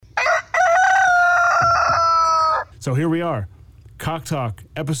So here we are, Cock Talk,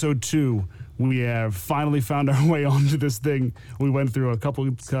 episode 2. We have finally found our way onto this thing. We went through a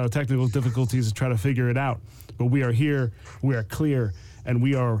couple technical difficulties to try to figure it out. But we are here, we are clear, and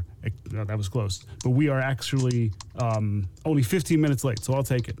we are, that was close, but we are actually only 15 minutes late, so I'll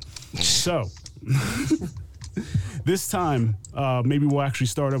take it. So, this time, maybe we'll actually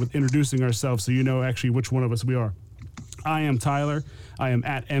start out with introducing ourselves so you know actually which one of us we are. I am Tyler. I am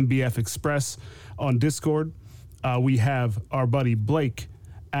at MBF Express on Discord. We have our buddy Blake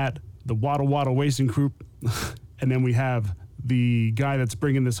at the Waddle Waddle Racing Group. And then we have the guy that's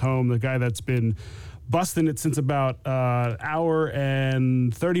bringing this home, the guy that's been busting it since about hour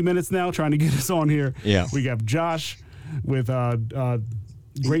and 30 minutes now, trying to get us on here. Yeah. We have Josh with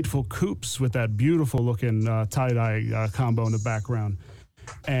Grateful Coops with that beautiful looking tie-dye combo in the background.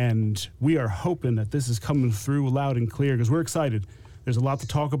 And we are hoping that this is coming through loud and clear because we're excited. There's a lot to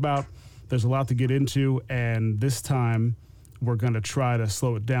talk about. There's a lot to get into. And this time, we're going to try to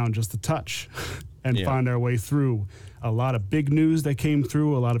slow it down just a touch and find our way through a lot of big news that came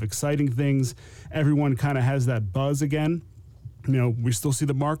through, a lot of exciting things. Everyone kind of has that buzz again. You know, we still see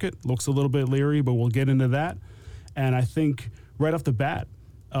the market. Looks a little bit leery, but we'll get into that. And I think right off the bat,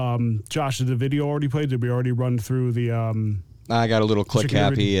 Josh, did the video already play? Did we already run through the... I got a little click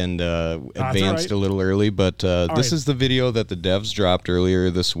happy and advanced a little early, but this is the video that the devs dropped earlier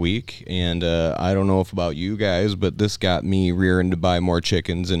this week, and I don't know if about you guys, but this got me rearing to buy more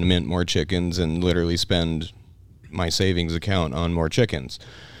chickens and mint more chickens and literally spend my savings account on more chickens.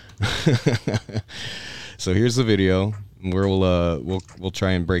 So here's the video. We'll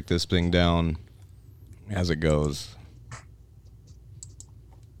try and break this thing down as it goes.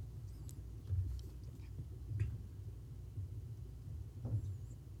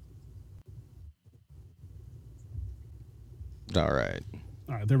 All right,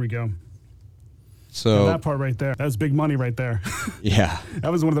 there we go. So now that part right there, that's big money right there. Yeah.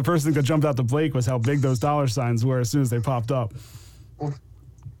 That was one of the first things that jumped out to Blake was how big those dollar signs were as soon as they popped up.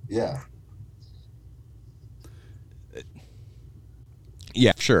 Yeah.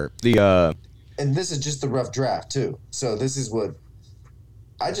 Yeah, sure. The and this is just the rough draft too. So this is what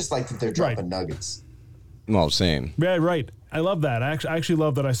I just like that they're dropping nuggets. Well, same. Yeah, right. I love that. I actually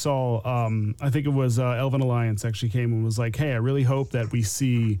love that I saw, I think it was Elven Alliance actually came and was like, hey, I really hope that we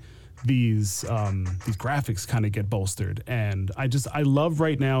see these graphics kind of get bolstered. And I love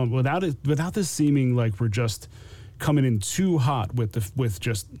right now, without this seeming like we're just coming in too hot with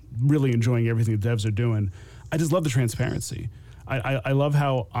just really enjoying everything the devs are doing, I just love the transparency. I love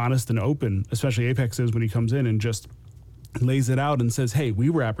how honest and open, especially Apex is when he comes in and just lays it out and says, hey, we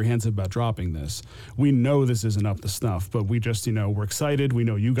were apprehensive about dropping this. We know this isn't up to snuff, but we just, we're excited. We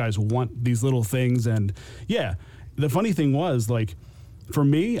know you guys want these little things. And yeah, the funny thing was, like, for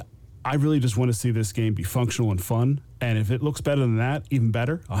me, I really just want to see this game be functional and fun. And if it looks better than that, even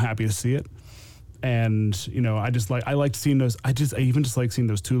better. I'm happy to see it. And, I like seeing those. I even just like seeing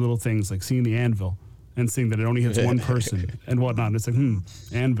those two little things, like seeing the anvil and seeing that it only hits one person and whatnot. It's like,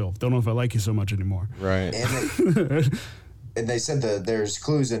 anvil. Don't know if I like you so much anymore. Right. And they said that there's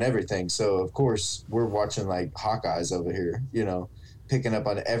clues and everything. So, of course, we're watching like Hawkeyes over here, picking up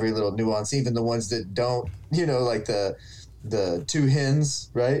on every little nuance, even the ones that don't, like the two hens,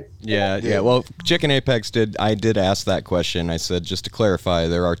 right? Yeah. Well, Chicken Apex I did ask that question. I said, just to clarify,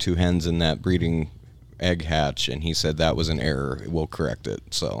 there are two hens in that breeding egg hatch. And he said that was an error. We'll correct it.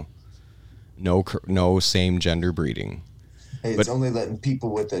 So no same gender breeding. Hey, it's only letting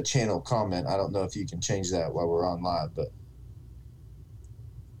people with the channel comment. I don't know if you can change that while we're on live, but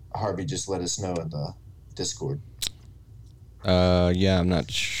Harvey just let us know in the Discord. Yeah, I'm not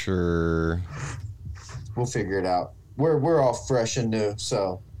sure. We'll figure it out. We're all fresh and new,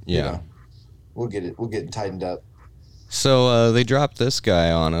 so yeah, we'll get it tightened up. So they dropped this guy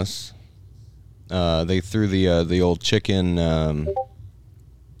on us. They threw the old chicken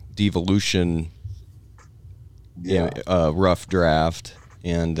devolution rough draft,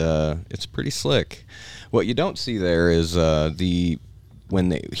 and it's pretty slick. What you don't see there is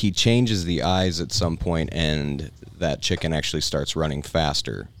he changes the eyes at some point, and that chicken actually starts running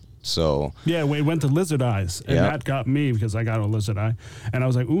faster. So yeah, we went to lizard eyes, and that got me because I got a lizard eye, and I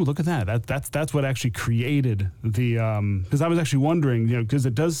was like, "Ooh, look at that! That's what actually created the." Because I was actually wondering, because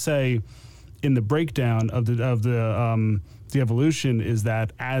it does say in the breakdown of the evolution is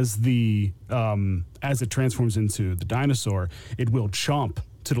that as it transforms into the dinosaur, it will chomp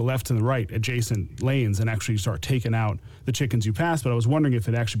to the left and the right adjacent lanes and actually start taking out the chickens you pass. But I was wondering if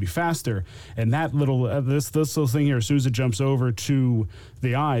it'd actually be faster. And that little this little thing here, as soon as it jumps over to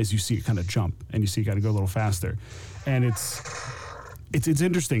the eyes, you see it kind of jump, and you see it kind of go a little faster. And it's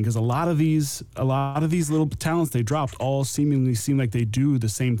interesting because a lot of these little talents they dropped all seemingly seem like they do the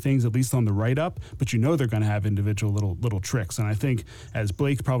same things, at least on the write up, but you know they're going to have individual little tricks. And I think, as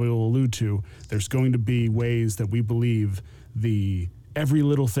Blake probably will allude to, there's going to be ways that we believe every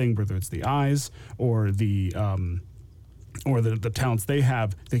little thing, whether it's the eyes or the talents they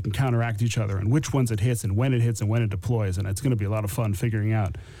have, they can counteract each other, and which ones it hits and when it deploys. And it's going to be a lot of fun figuring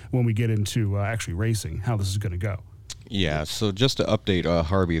out when we get into actually racing how this is going to go. Yeah, so just to update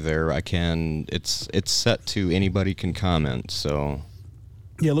Harvey there, it's set to anybody can comment, so...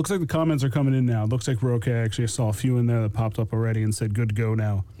 Yeah, it looks like the comments are coming in now. It looks like we're okay. Actually, I saw a few in there that popped up already and said good to go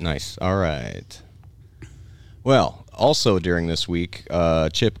now. Nice. All right. Well, also during this week,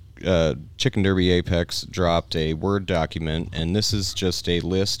 Chicken Derby Apex dropped a Word document, and this is just a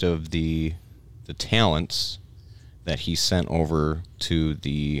list of the talents that he sent over to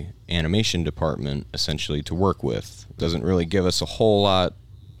the animation department, essentially, to work with. Doesn't really give us a whole lot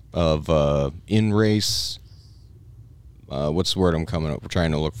of in-race... what's the word I'm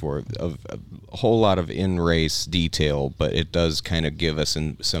trying to look for? A whole lot of in-race detail, but it does kind of give us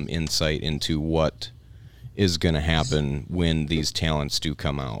some insight into what is going to happen when these talents do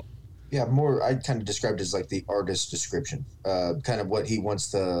come out. Yeah, more, I'd kind of describe it as like the artist description, kind of what he wants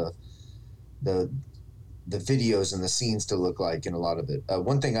the videos and the scenes to look like in a lot of it.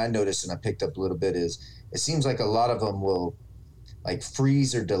 One thing I noticed and I picked up a little bit is it seems like a lot of them will like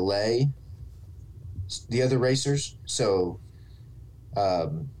freeze or delay the other racers. So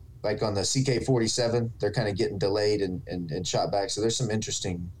like on the CK47, they're kind of getting delayed and shot back. So there's some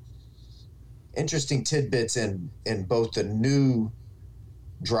interesting tidbits in both the new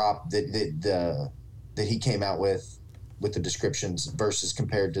drop that he came out with the descriptions versus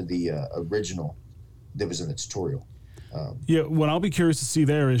compared to the original that was in the tutorial. Yeah, what I'll be curious to see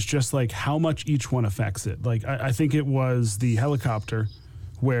there is just like how much each one affects it. Like I think it was the helicopter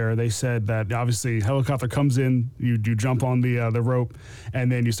where they said that obviously helicopter comes in, you jump on the rope,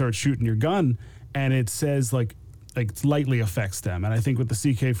 and then you start shooting your gun, and it says like lightly affects them. And I think with the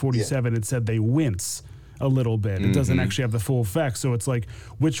CK47, it said they wince a little bit. It doesn't actually have the full effect. So it's like,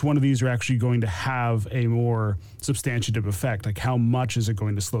 which one of these are actually going to have a more substantive effect? Like, how much is it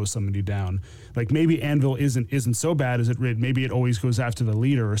going to slow somebody down? Like, maybe Anvil isn't so bad as maybe it always goes after the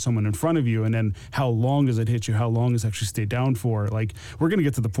leader or someone in front of you, and then how long does it hit you? How long does it actually stay down for? Like, we're going to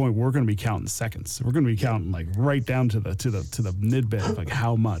get to the point where we're going to be counting seconds. We're going to be counting like right down to the nidbit of like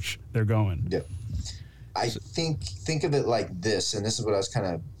how much they're going. Yeah. I think of it like this, and this is what I was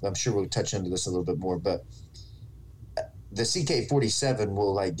I'm sure we'll touch into this a little bit more, but the CK47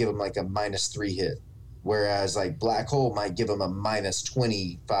 will like give them like a -3 hit, whereas like Black Hole might give them a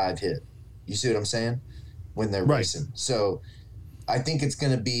 -25 hit. You see what I'm saying? When they're racing. So I think it's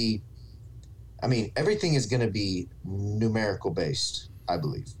going to be, everything is going to be numerical based, I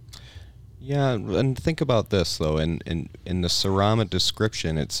believe. Yeah, and think about this though. In the Sarama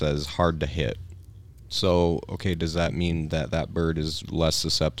description, it says hard to hit. So, okay, does that mean that bird is less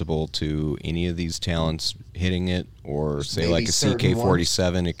susceptible to any of these talents hitting it? Or say maybe like a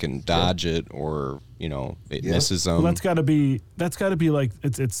CK47, it can dodge it, or, it misses them? Well, that's got to be like,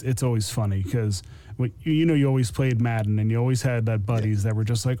 it's always funny because, you always played Madden and you always had that buddies that were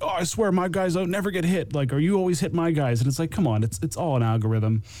just like, oh, I swear my guys don't never get hit. Like, or you always hit my guys. And it's like, come on, it's all an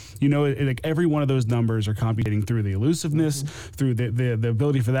algorithm. Like every one of those numbers are computing through the elusiveness, through the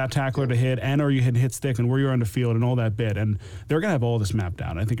ability for that tackler to hit, and or you hit sticks and where you're on the field and all that bit. And they're going to have all this mapped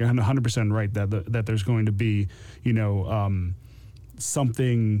down. I think you're 100% right that there's going to be,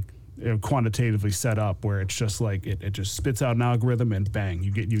 something quantitatively set up where it's just like it just spits out an algorithm and bang,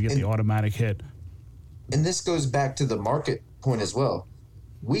 you get the automatic hit. And this goes back to the market point as well.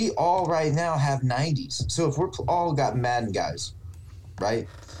 We all right now have 90s. So if we're all got Madden guys, right?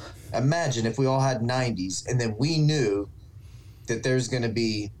 Imagine if we all had 90s and then we knew that there's going to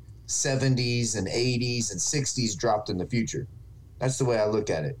be 70s and 80s and 60s dropped in the future. That's the way I look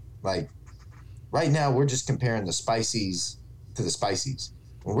at it. Like right now we're just comparing the Spicies to the Spicies.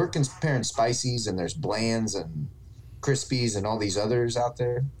 When we're comparing Spicies and there's Blands and Crispies and all these others out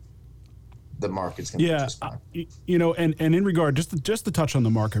there, the market's going to be just fine. And in regard, just to touch on the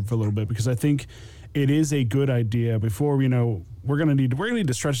market for a little bit, because I think it is a good idea before, we're going to need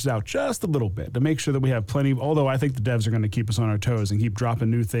to stretch this out just a little bit to make sure that we have plenty of, although I think the devs are going to keep us on our toes and keep dropping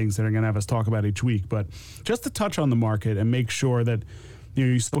new things that are going to have us talk about each week. But just to touch on the market and make sure that,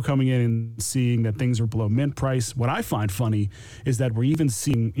 you're still coming in and seeing that things are below mint price. What I find funny is that we're even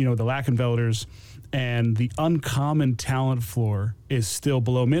seeing, the Lackenfelders and the uncommon talent floor is still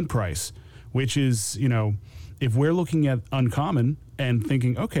below mint price, which is, if we're looking at uncommon and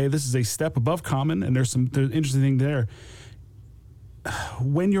thinking, okay, this is a step above common and there's interesting thing there.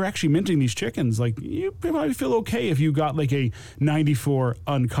 when you're actually minting these chickens, like you probably feel okay if you got like a 94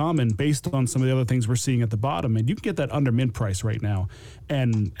 uncommon based on some of the other things we're seeing at the bottom, and you can get that under mint price right now.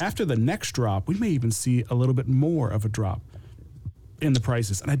 And after the next drop, we may even see a little bit more of a drop in the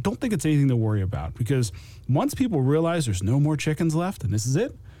prices. And I don't think it's anything to worry about, because once people realize there's no more chickens left and this is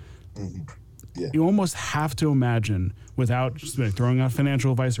it, you almost have to imagine, without just throwing out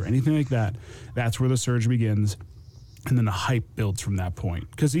financial advice or anything like that, that's where the surge begins. And then the hype builds from that point.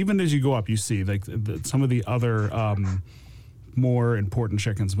 Because even as you go up, you see like some of the other more important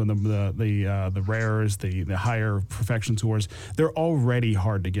chickens, but the rares, the higher perfection tours, they're already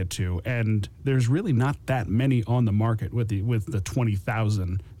hard to get to, and there's really not that many on the market with the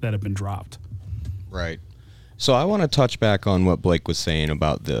 20,000 that have been dropped. Right. So I want to touch back on what Blake was saying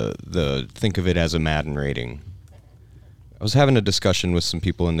about the think of it as a Madden rating. I was having a discussion with some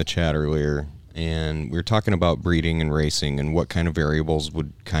people in the chat earlier, and we were talking about breeding and racing and what kind of variables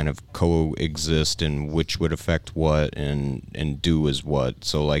would kind of coexist and which would affect what and do as what.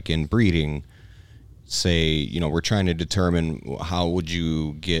 So like in breeding, say, we're trying to determine how would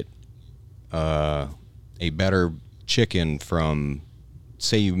you get a better chicken from,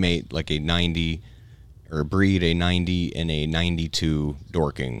 say you mate like a 90 or breed a 90 and a 92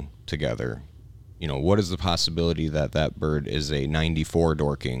 Dorking together. What is the possibility that bird is a 94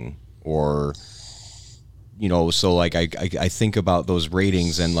 Dorking? Or, so like I think about those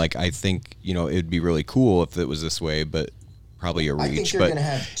ratings, and like I think it'd be really cool if it was this way, but probably a reach. I think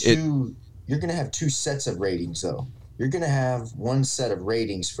you're gonna have two sets of ratings though. You're gonna have one set of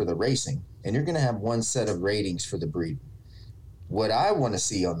ratings for the racing, and you're gonna have one set of ratings for the breeding. What I want to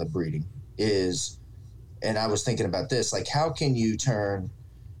see on the breeding is, and I was thinking about this, like how can you turn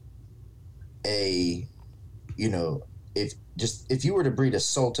if you were to breed a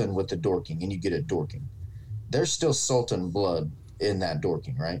Sultan with the Dorking and you get a Dorking, there's still Sultan blood in that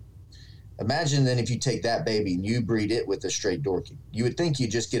Dorking, right? Imagine then if you take that baby and you breed it with a straight Dorking. You would think you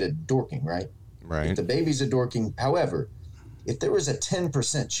just get a Dorking, right? Right. If the baby's a Dorking, however, if there was a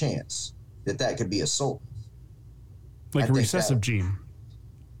 10% chance that could be a Sultan. Like a recessive gene.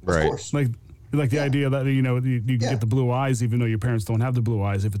 Right. Of course. Like the idea that you can get the blue eyes even though your parents don't have the blue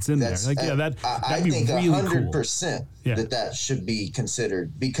eyes if it's in there. Like that'd I be think really 100% cool. that should be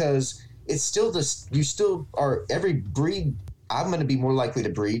considered, because it's still you still are every breed. I'm going to be more likely to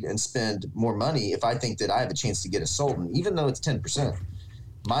breed and spend more money if I think that I have a chance to get a Sultan, even though it's 10%.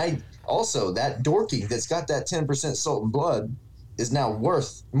 Also that Dorking that's got that 10% Sultan blood is now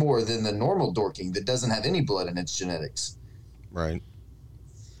worth more than the normal Dorking that doesn't have any blood in its genetics. Right.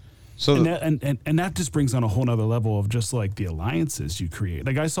 So and that just brings on a whole nother level of just like the alliances you create.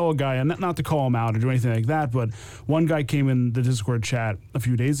 Like I saw a guy, and not to call him out or do anything like that, but one guy came in the Discord chat a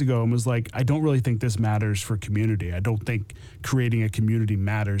few days ago and was like, I don't really think this matters for community. I don't think creating a community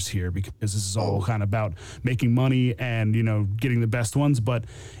matters here, because this is all kind of about making money and, getting the best ones. But,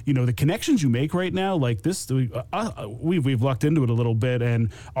 the connections you make right now, like this, we've lucked into it a little bit,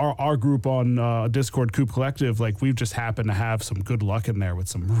 and our group on Discord, Coop Collective, like we've just happened to have some good luck in there with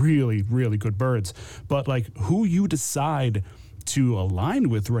some really good birds. But like who you decide to align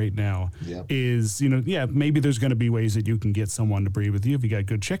with right now is, maybe there's going to be ways that you can get someone to breed with you. If you got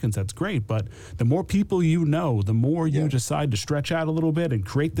good chickens, that's great. But the more people the more you decide to stretch out a little bit and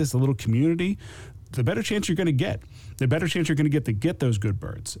create this a little community, the better chance you're going to get. The better chance you're going to get those good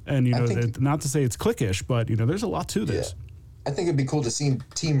birds. And, not to say it's cliquish, but, there's a lot to this. I think it'd be cool to see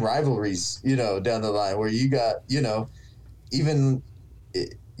team rivalries, down the line where you got, even...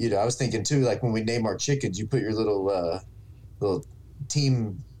 I was thinking too, like when we name our chickens, you put your little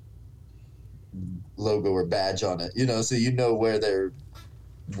team logo or badge on it, so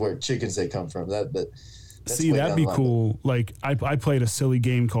where chickens they come from. That'd be cool. Like I played a silly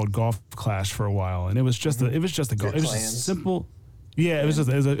game called Golf Clash for a while, and it was just it was just simple. Yeah, it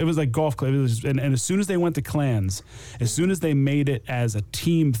was like golf club. And as soon as they went to clans, as soon as they made it as a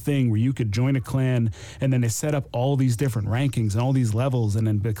team thing where you could join a clan, and then they set up all these different rankings and all these levels, and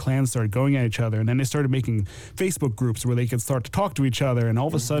then the clans started going at each other, and then they started making Facebook groups where they could start to talk to each other, and all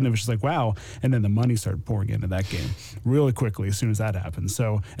of a sudden it was just like, wow. And then the money started pouring into that game really quickly as soon as that happened.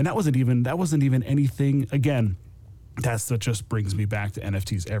 So, and that wasn't even anything, again, that's what just brings me back to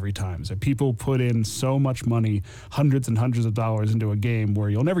NFTs every time. So people put in so much money, hundreds and hundreds of dollars into a game where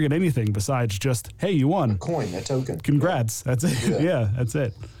you'll never get anything besides just, hey, you won. A coin, a token. Congrats. That's it. Yeah, that's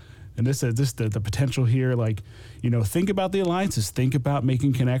it. And this is just the potential here. Like, think about the alliances, think about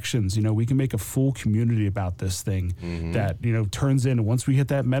making connections. We can make a full community about this thing that, turns in once we hit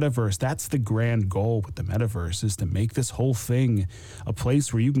that metaverse. That's the grand goal with the metaverse, is to make this whole thing a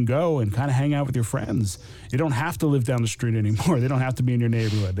place where you can go and kind of hang out with your friends. You don't have to live down the street anymore. They don't have to be in your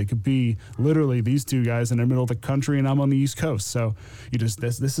neighborhood. They could be literally these two guys in the middle of the country and I'm on the East Coast. So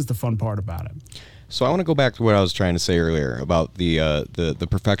this is the fun part about it. So I want to go back to what I was trying to say earlier about the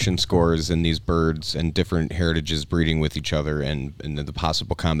perfection scores in these birds and different heritages breeding with each other and the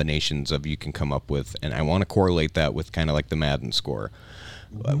possible combinations of you can come up with. And I want to correlate that with kind of like the Madden score.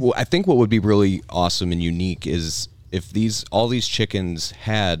 Well, I think what would be really awesome and unique is if all these chickens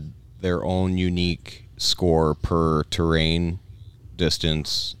had their own unique score per terrain,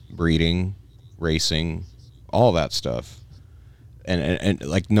 distance, breeding, racing, all that stuff. And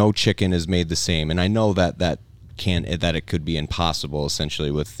like no chicken is made the same, and I know that it could be impossible essentially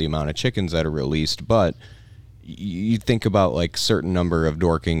with the amount of chickens that are released. But you think about like certain number of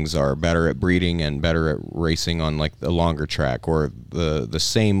Dorkings are better at breeding and better at racing on like the longer track, or the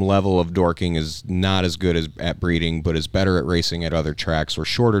same level of Dorking is not as good at breeding but is better at racing at other tracks or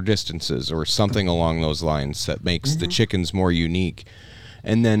shorter distances or something along those lines that makes the chickens more unique.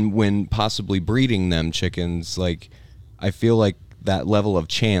 And then when possibly breeding them chickens, like I feel like that level of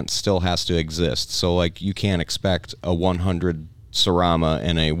chance still has to exist. So like you can't expect a 100 Sarama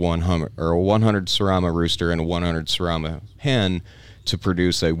and a 100 Sarama rooster and a 100 Sarama hen to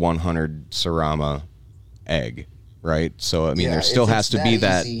produce a 100 Sarama egg, right? So I mean there still has to be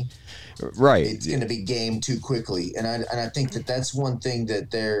that easy, right. It's going to be gamed too quickly, and I think that's one thing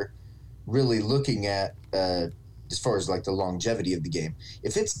that they're really looking at as far as like the longevity of the game.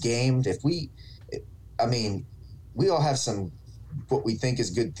 If it's gamed, we all have some what we think is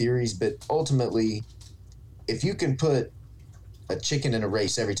good theories, but ultimately, if you can put a chicken in a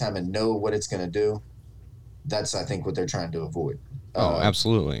race every time and know what it's going to do, that's, I think, what they're trying to avoid.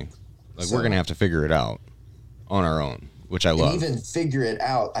 Absolutely. Like we're going to have to figure it out on our own, which I love. Even figure it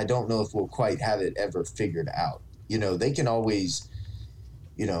out, I don't know if we'll quite have it ever figured out. They can always,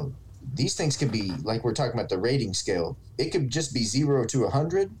 these things could be, like we're talking about the rating scale, it could just be 0 to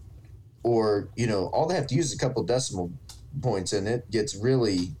 100, or, all they have to use is a couple decimal points and it gets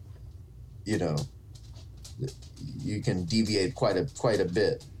really, you can deviate quite a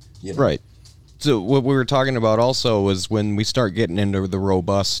bit. Right. So what we were talking about also was when we start getting into the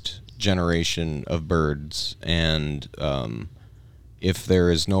robust generation of birds, and if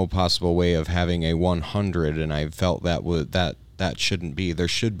there is no possible way of having a 100, and I felt that shouldn't be. There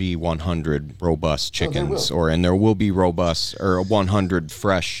should be 100 robust chickens, and there will be robust or 100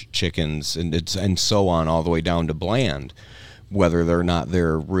 fresh chickens, and so on all the way down to bland. Whether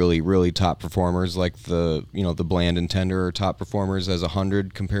they're really really top performers like the bland and tender are top performers as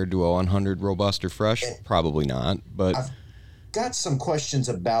 100 compared to a 100 robust or fresh, probably not. But I've got some questions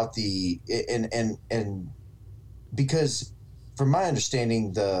about and because from my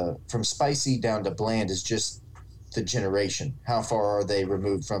understanding, from spicy down to bland is just the generation. How far are they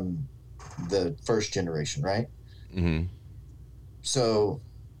removed from the first generation, right? Mm-hmm. So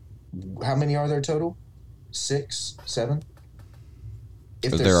how many are there total? 6, 7?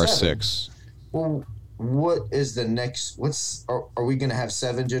 If there are 6. Well, what is the next? Are we going to have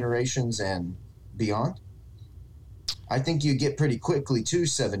 7 generations and beyond? I think you get pretty quickly to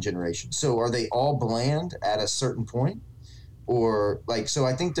 7 generations. So are they all bland at a certain point? Or so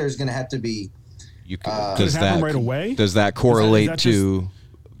I think there's going to have to be. Does that happen right away? Does that correlate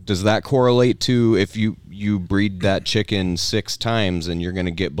Does that correlate to if you breed that chicken 6 times and you're going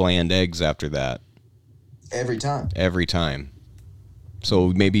to get bland eggs after that? Every time. Every time. So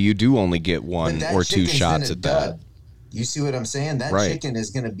maybe you do only get 1 or 2 shots at that. You see what I'm saying? That chicken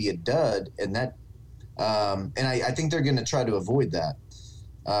is going to be a dud, and that, and I think they're going to try to avoid that.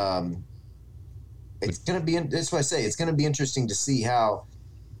 It's going to be. That's why I say it's going to be interesting to see how,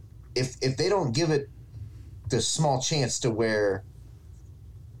 if they don't give it the small chance to where,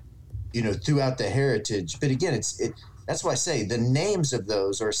 throughout the heritage. But again, that's why I say the names of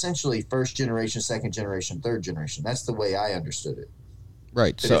those are essentially first generation, second generation, third generation. That's the way I understood it.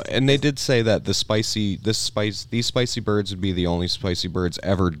 Right. But and they did say that these spicy birds would be the only spicy birds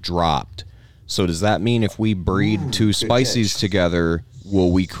ever dropped. So does that mean if we breed 2 spicies together,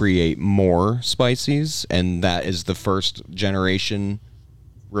 will we create more spicies? And that is the first generation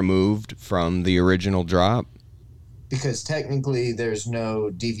removed from the original drop? Because technically there's no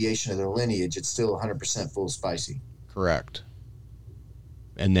deviation of their lineage. It's still 100% full spicy. Correct.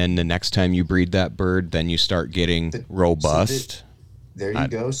 And then the next time you breed that bird, then you start getting robust. There you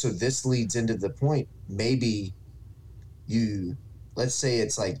go. So this leads into the point. Maybe let's say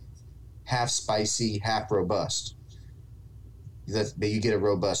it's like half spicy, half robust. But you get a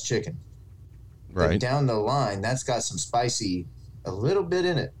robust chicken. Right. But down the line, that's got some spicy, a little bit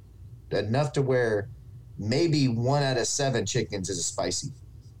in it, enough to where maybe 1 out of 7 chickens is a spicy.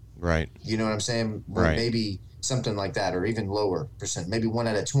 Right. You know what I'm saying? Right. Maybe something like that, or even lower percent. Maybe 1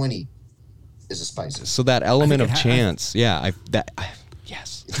 out of 20 is a spicy. So that element of chance, yes. I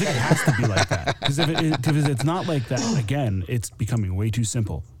think it has to be like that, because if it's not like that, again, it's becoming way too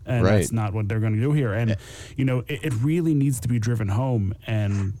simple, and that's not what they're going to do here. And it really needs to be driven home.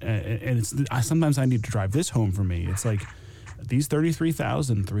 And it's sometimes I need to drive this home for me. It's like these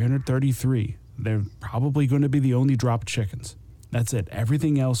 33,333. They're probably going to be the only dropped chickens. That's it.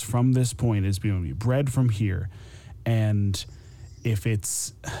 Everything else from this point is going to be bred from here, and if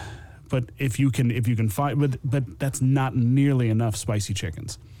you can find, but that's not nearly enough spicy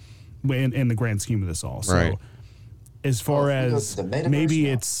chickens in the grand scheme of this all. So as far as maybe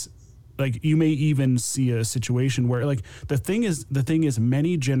it's like, you may even see a situation where, like, the thing is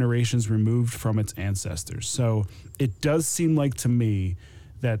many generations removed from its ancestors. So it does seem like to me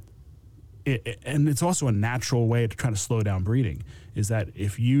that and it's also a natural way to try to slow down breeding, is that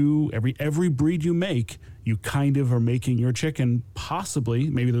if you every breed you make, you kind of are making your chicken, possibly,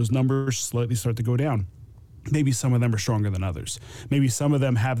 maybe those numbers slightly start to go down. Maybe some of them are stronger than others. Maybe some of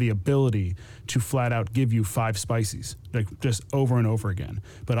them have the ability to flat out give you 5 spices, like just over and over again.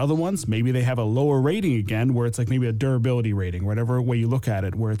 But other ones, maybe they have a lower rating again, where it's like maybe a durability rating, whatever way you look at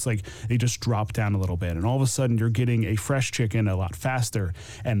it, where it's like they just drop down a little bit. And all of a sudden you're getting a fresh chicken a lot faster.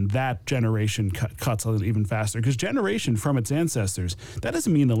 And that generation cuts even faster. Because generation from its ancestors, that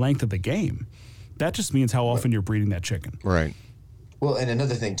doesn't mean the length of the game. That just means how often you're breeding that chicken. Right. Well, and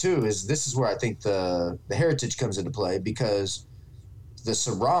another thing too is this is where I think the heritage comes into play, because the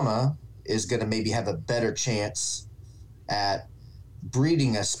Sarama is going to maybe have a better chance at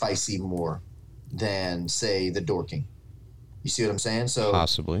breeding a spicy more than, say, the Dorking. You see what I'm saying? So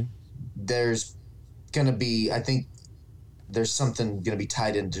possibly there's going to be, I think there's something going to be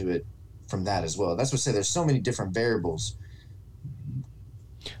tied into it from that as well. That's what I say. There's so many different variables.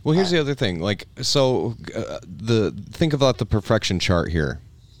 Well, here's the other thing. Like, so think about the perfection chart here.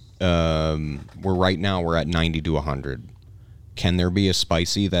 We're at 90 to 100. Can there be a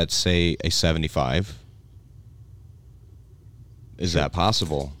spicy that's, say, a 75? Is that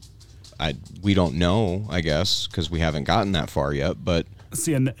possible? We don't know, I guess, because we haven't gotten that far yet. But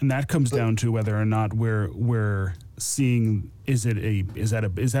see, and that comes down to whether or not we're seeing, is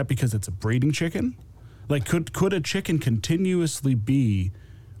that because it's a breeding chicken? Like, could a chicken continuously be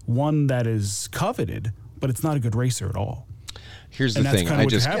one that is coveted, but it's not a good racer at all? Here's the thing. I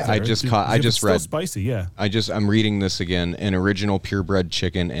just read spicy. Yeah. I'm reading this again. An original purebred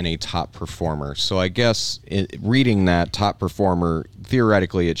chicken and a top performer. So I guess reading that top performer,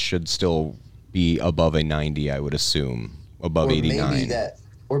 theoretically, it should still be above a 90. I would assume above 89.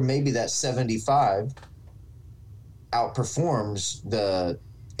 Maybe that 75 outperforms the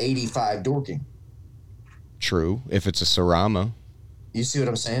 85 Dorking. True, if it's a Sarama. You see what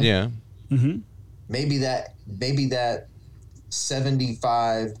I'm saying? Yeah. Mm-hmm. Maybe that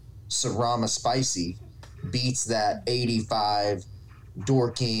 75 Sarama spicy beats that 85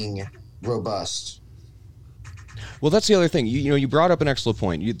 Dorking robust. Well, that's the other thing. You brought up an excellent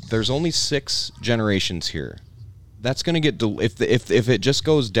point. There's only 6 generations here. That's going to get if it just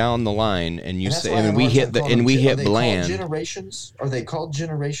goes down the line and we hit bland. Generations? Are they called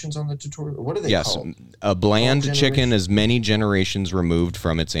generations on the tutorial? What are they called? Yes, a bland chicken is many generations removed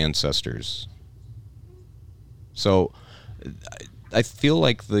from its ancestors. So, I feel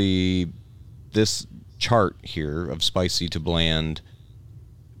like this chart here of spicy to bland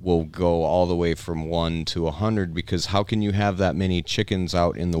will go all the way from 1 to 100, because how can you have that many chickens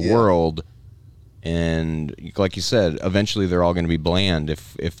out in the world? And like you said, eventually they're all going to be bland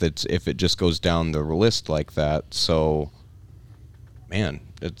if it just goes down the list like that. So, man,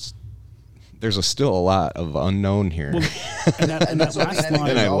 there's still a lot of unknown here. Well, and that last line,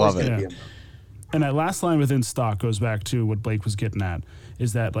 and I love it. Yeah. And that last line within stock goes back to what Blake was getting at,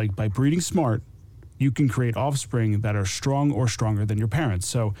 is that, like, by breeding smart, you can create offspring that are strong or stronger than your parents.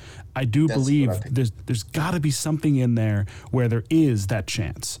 So I do believe there's got to be something in there where there is that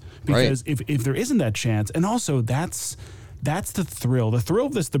chance. Because if there isn't that chance, and also that's the thrill. The thrill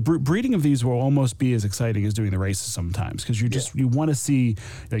of this, the breeding of these will almost be as exciting as doing the races sometimes, because you want to see,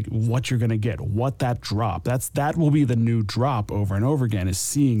 like, what you're going to get, what that drop. That will be the new drop over and over again, is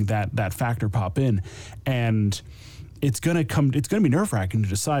seeing that factor pop in. And it's going to be nerve-wracking to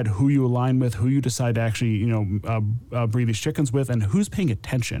decide who you align with, who you decide to actually, breed these chickens with, and who's paying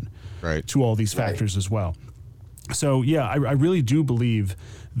attention to all these factors as well. So yeah, I really do believe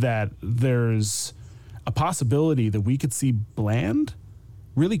that there's a possibility that we could see Bland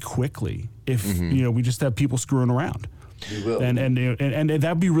really quickly if we just have people screwing around. We will. And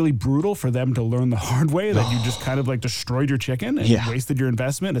that'd be really brutal for them to learn the hard way that you just kind of like destroyed your chicken and wasted your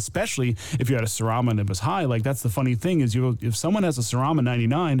investment, especially if you had a Sarama and it was high. Like, that's the funny thing is if someone has a Sarama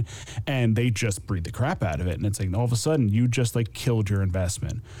 99 and they just breed the crap out of it, and it's like all of a sudden you just like killed your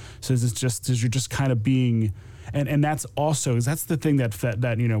investment. So it's just you're just kind of being. And that's also, that's the thing that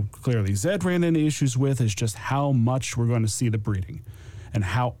clearly Zed ran into issues with, is just how much we're going to see the breeding and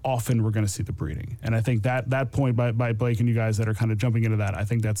how often we're going to see the breeding. And I think that point by Blake and you guys that are kind of jumping into that, I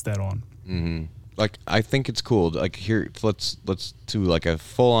think that's dead on. Mm-hmm. Like, I think it's cool. Like, here, let's do like a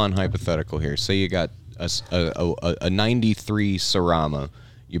full on hypothetical here. Say you got a 93 Sarama,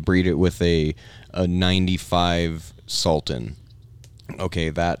 you breed it with a 95 Sultan. Okay,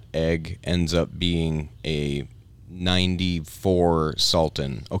 that egg ends up being a 94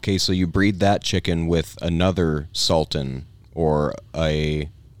 Sultan. Okay, so you breed that chicken with another Sultan or a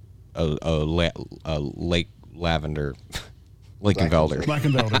Lake Lavender, Lincolnvelder.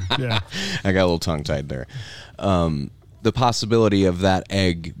 Lincolnvelder, yeah. I got a little tongue-tied there. The possibility of that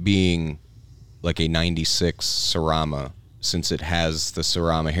egg being like a 96 Sarama, since it has the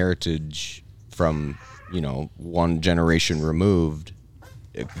Sarama heritage from, one generation removed,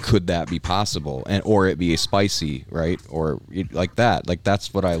 could that be possible? Or it be a spicy, right? Or like that. Like,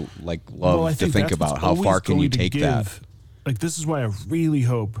 that's what I love to think about. How far can you take that? Like, this is why I really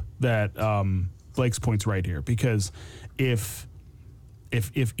hope that Blake's point's right here, because if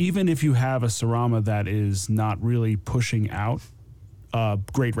even if you have a Sarama that is not really pushing out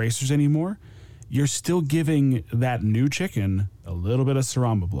great racers anymore, you're still giving that new chicken a little bit of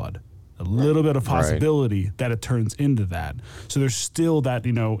Sarama blood. A little bit of possibility that it turns into that. So there's still that,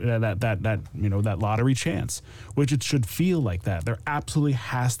 that lottery chance, which it should feel like that. There absolutely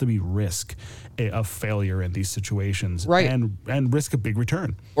has to be risk of failure in these situations, right? And risk a big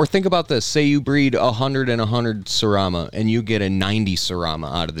return. Or think about this: say you breed 100 and 100 Sarama, and you get a 90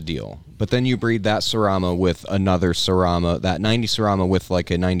 Sarama out of the deal. But then you breed that Sarama with another Sarama, that 90 Sarama with like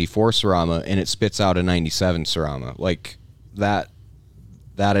a 94 Sarama, and it spits out a 97 Sarama. Like that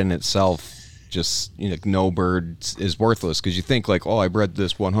in itself, just no bird is worthless, because you think like, oh, I bred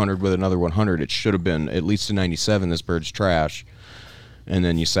this 100 with another 100, it should have been at least a 97. This bird's trash, and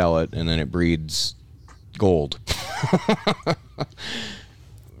then you sell it, and then it breeds gold.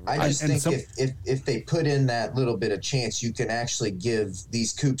 I just think if they put in that little bit of chance, you can actually give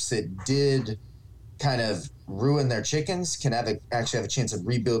these coops that did kind of ruin their chickens can actually have a chance of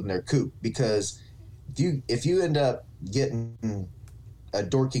rebuilding their coop, because if you end up getting a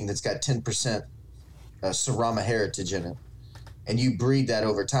Dorking that's got 10% Sarama heritage in it, and you breed that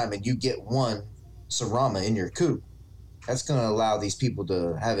over time, and you get one Sarama in your coop, that's going to allow these people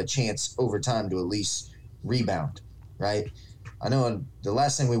to have a chance over time to at least rebound, right? I know the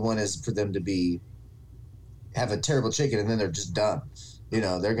last thing we want is for them to have a terrible chicken and then they're just done.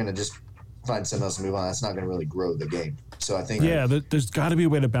 They're going to just find something else to move on. That's not going to really grow the game. So I think there's got to be a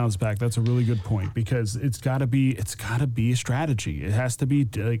way to bounce back. That's a really good point, because it's got to be a strategy. It has to be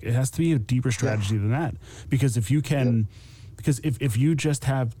a deeper strategy than that. Because if you can, because if you just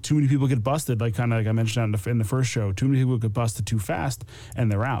have too many people get busted, like kind of like I mentioned in the first show, too many people get busted too fast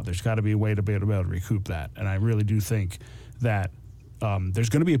and they're out. There's got to be a way to be able to recoup that. And I really do think that there's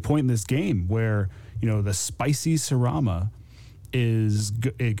going to be a point in this game where the spicy Sarama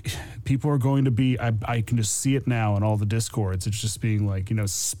people are going to be, I can just see it now in all the discords. It's just being like,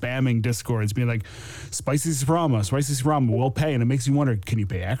 spamming discords, being like, spicy Sarama, we'll pay. And it makes you wonder, can you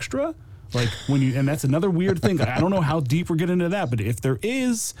pay extra? Like and that's another weird thing. I don't know how deep we're getting into that, but if there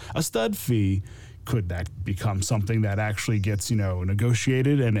is a stud fee, could that become something that actually gets,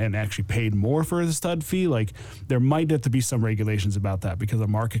 negotiated and actually paid more for the stud fee? Like, there might have to be some regulations about that, because the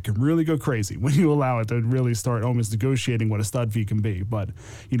market can really go crazy when you allow it to really start almost negotiating what a stud fee can be. But,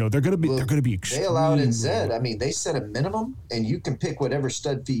 they're going to be extremely. They allow it in Zed. I mean, they set a minimum and you can pick whatever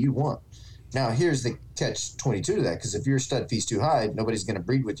stud fee you want. Now, here's the catch-22 to that, because if your stud fee's too high, nobody's going to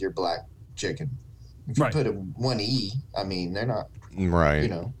breed with your black chicken. If you put a 1E, I mean, they're not,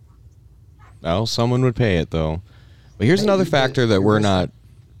 right. Well, someone would pay it, though. But here's another factor that we're not.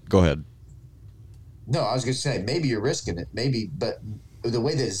 Go ahead. No, I was going to say, maybe you're risking it. Maybe, but the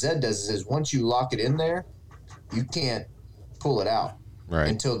way that Zed does is once you lock it in there, you can't pull it out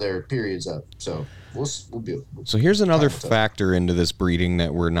until their period's up. So we'll be. So here's another factor into this breeding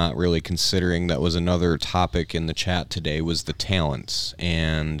that we're not really considering. That was another topic in the chat today, was the talents.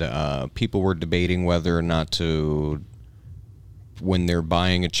 And people were debating whether or not to when they're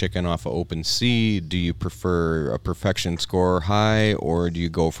buying a chicken off of OpenSea, do you prefer a perfection score high, or do you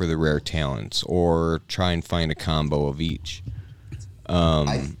go for the rare talents, or try and find a combo of each?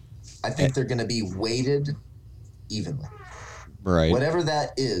 I think they're going to be weighted evenly. Right. Whatever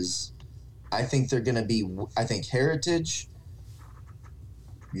that is, I think they're going to be. I think heritage,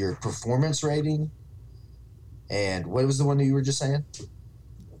 your performance rating, and what was the one that you were just saying?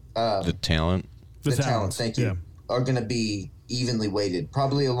 The talent. The talent. Thank you. Yeah. Are going to be evenly weighted,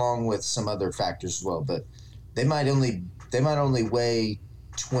 probably along with some other factors as well. But they might only weigh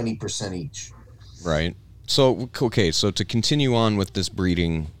 20% each. Right. So so to continue on with this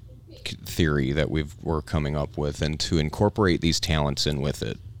breeding theory that we're coming up with, and to incorporate these talents in with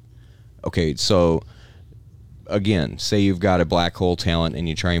it. Okay, so again, say you've got a black hole talent and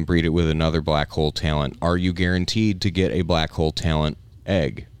you try and breed it with another black hole talent. Are you guaranteed to get a black hole talent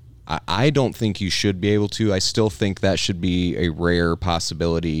egg? I don't think you should be able to. I still think that should be a rare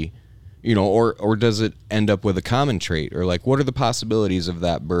possibility, or does it end up with a common trait? Or like, what are the possibilities of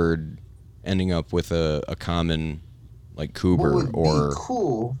that bird ending up with a common, like cougar? What would be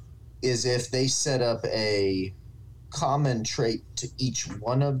cool is if they set up a common trait to each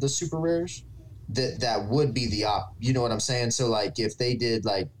one of the super rares. That would be the you know what I'm saying? So like if they did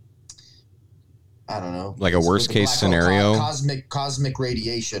like, I don't know, like a worst case scenario, cosmic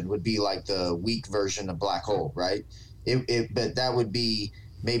radiation would be like the weak version of black hole, right? But that would be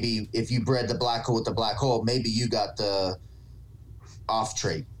maybe if you bred the black hole with the black hole, maybe you got the off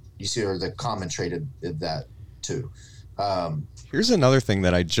trait, you see, or the common trait of that too. Here's another thing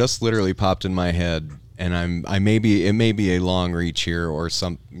that I just literally popped in my head, and it may be a long reach here or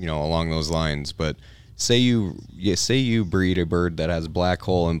some, along those lines, but say you breed a bird that has black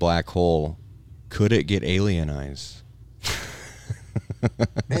hole and black hole. Could it get alien eyes?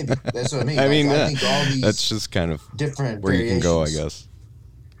 Maybe. That's what I mean. I think all these that's just kind of different where you can go, I guess.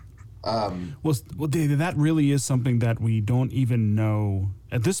 Well, David, that really is something that we don't even know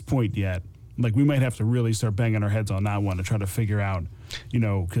at this point yet. Like, we might have to really start banging our heads on that one to try to figure out,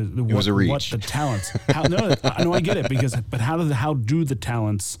 because what the talents. I get it, but how do the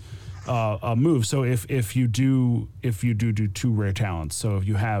talents move? So if you do two rare talents, so if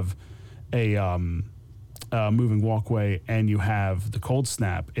you have a moving walkway and you have the cold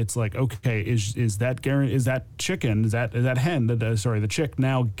snap, it's like, okay, is that chicken, is that hen, the chick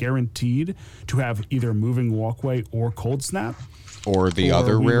now guaranteed to have either moving walkway or cold snap, or the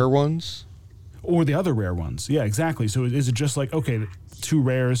other rare ones, yeah, exactly. So is it just like, okay, two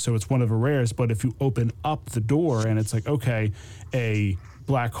rares, so it's one of the rares, but if you open up the door and it's like, okay, a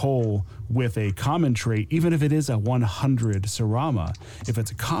black hole with a common trait, even if it is a 100 Sarama, if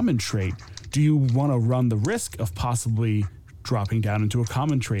it's a common trait, do you want to run the risk of possibly dropping down into a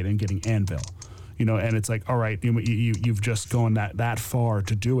common trait and getting anvil? And it's like, all right, you've just gone that far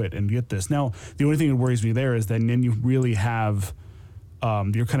to do it and get this. Now, the only thing that worries me there is that then you really have,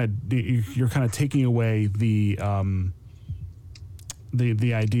 you're kind of taking away the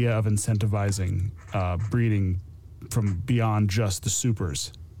idea of incentivizing breeding from beyond just the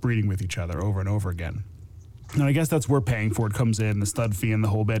supers breeding with each other over and over again. And I guess that's where paying for it comes in, the stud fee and the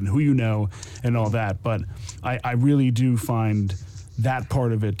whole bit and who and all that. But I really do find that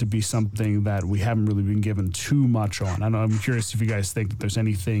part of it to be something that we haven't really been given too much on. I'm curious if you guys think that there's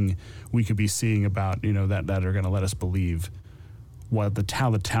anything we could be seeing about, that are going to let us believe how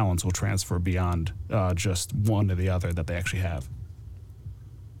the talents will transfer beyond just one to the other that they actually have.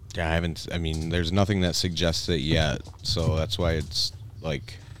 Yeah, there's nothing that suggests it yet, so that's why it's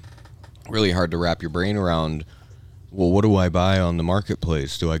like really hard to wrap your brain around. Well, what do I buy on the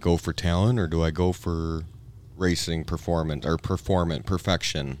marketplace? Do I go for talent or do I go for racing performance or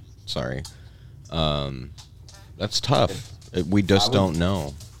perfection? Sorry, that's tough. We just don't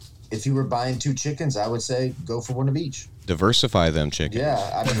know. If you were buying two chickens, I would say go for one of each. Diversify them chickens.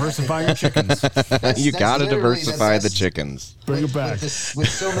 Yeah, diversify your chickens. You got to diversify the chickens. Bring it back. With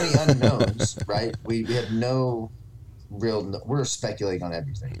so many unknowns, right? We have no real. We're speculating on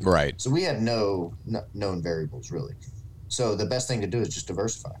everything, right? So we have no known variables really. So the best thing to do is just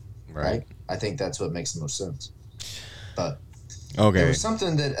diversify, right? I think that's what makes the most sense. But okay, there was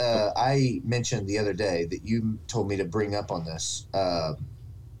something that I mentioned the other day that you told me to bring up on this.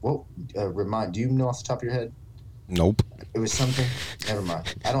 Do you know off the top of your head? Nope. It was something. Never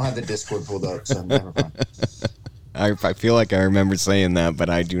mind. I don't have the Discord pulled up, so never mind. I feel like I remember saying that, but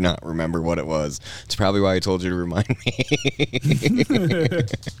I do not remember what it was. It's probably why I told you to remind me.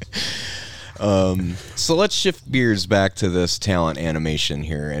 So let's shift gears back to this talent animation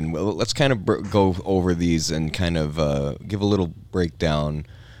here, and let's kind of go over these and kind of give a little breakdown.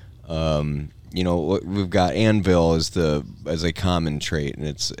 we've got anvil as a common trait,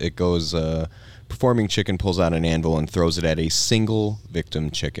 and it goes. Performing chicken pulls out an anvil and throws it at a single victim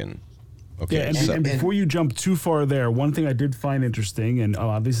chicken. Okay. Yeah, and before you jump too far there, one thing I did find interesting, and a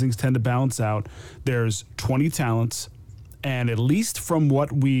lot of these things tend to balance out. There's 20 talents. And at least from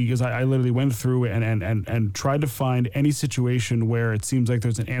what because I literally went through and tried to find any situation where it seems like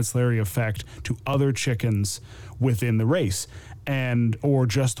there's an ancillary effect to other chickens within the race, or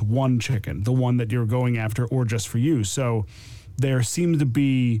just one chicken, the one that you're going after, or just for you. So there seems to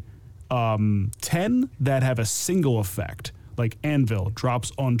be 10 that have a single effect, like anvil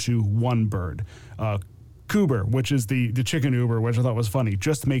drops onto one bird. Coober, which is the chicken Uber, which I thought was funny,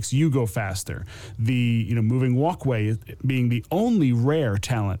 just makes you go faster. The moving walkway being the only rare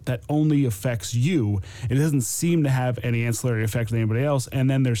talent that only affects you. It doesn't seem to have any ancillary effect on anybody else. And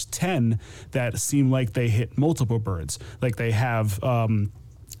then there's 10 that seem like they hit multiple birds, like they have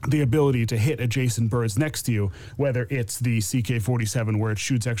the ability to hit adjacent birds next to you, whether it's the CK-47 where it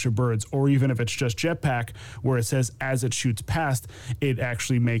shoots extra birds, or even if it's just jetpack where it says as it shoots past, it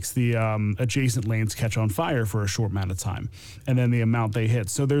actually makes the adjacent lanes catch on fire for a short amount of time, and then the amount they hit.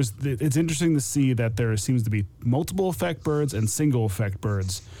 So it's interesting to see that there seems to be multiple effect birds and single effect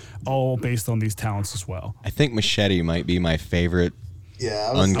birds, all based on these talents as well. I think machete might be my favorite.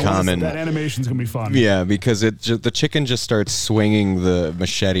 Yeah, uncommon. That animation's gonna be fun. Yeah, because the chicken just starts swinging the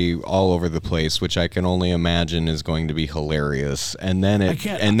machete all over the place, which I can only imagine is going to be hilarious. And then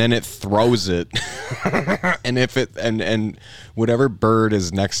it throws it, and whatever bird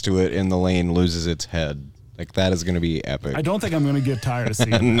is next to it in the lane loses its head. Like, that is going to be epic. I don't think I'm going to get tired of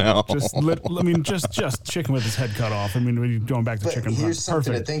seeing that. No. Just chicken with his head cut off. I mean, when you're going back to chicken. Here's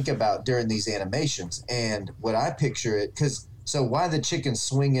something to think about during these animations, and what I picture it because. So why the chicken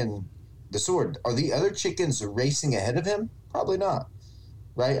swinging the sword? Are the other chickens racing ahead of him? Probably not,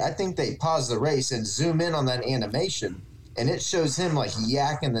 right? I think they pause the race and zoom in on that animation, and it shows him like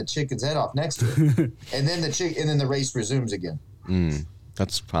yakking the chicken's head off next to it, and then the race resumes again.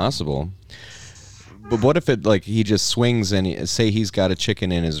 That's possible. But what if he just swings and say he's got a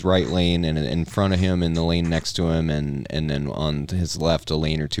chicken in his right lane and in front of him in the lane next to him and then on his left a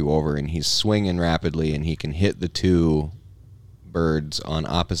lane or two over, and he's swinging rapidly and he can hit the two birds on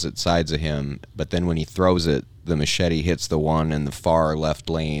opposite sides of him, but then when he throws it, the machete hits the one in the far left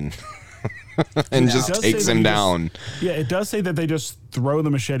lane and just takes him down. It does say that they just throw the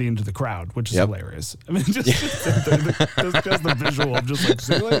machete into the crowd, which is hilarious. I mean, just the visual of just like,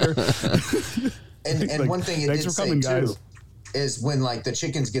 see you later. And like, one thing it did say too is when like the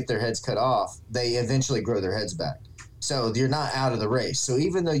chickens get their heads cut off, they eventually grow their heads back. So you're not out of the race. So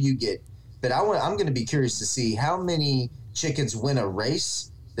even though I'm going to be curious to see how many chickens win a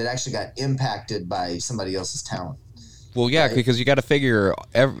race that actually got impacted by somebody else's talent. Well, yeah, right? Because you got to figure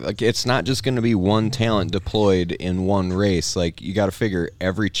it's not just going to be one talent deployed in one race. Like, you got to figure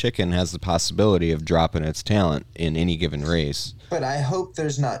every chicken has the possibility of dropping its talent in any given race. But I hope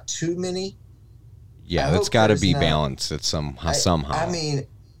there's not too many. Yeah, it's got to be balanced somehow. I mean,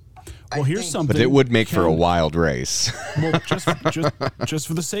 well, here's something. But it would make for a wild race. Well, just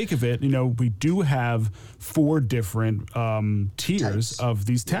for the sake of it, we do have 4 different tiers of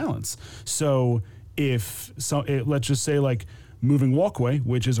these talents. So let's just say like moving walkway,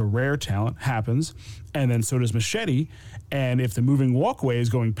 which is a rare talent, happens, and then so does machete. And if the moving walkway is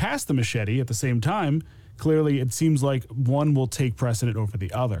going past the machete at the same time, clearly it seems like one will take precedent over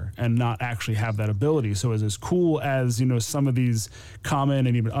the other and not actually have that ability. So as cool as, some of these common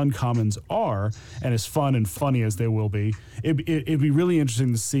and even uncommons are, and as fun and funny as they will be, it'd be really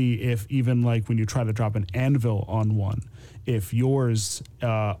interesting to see if even like when you try to drop an anvil on one, if yours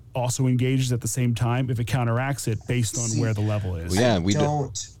also engages at the same time, if it counteracts it based on where the level is. Well, yeah,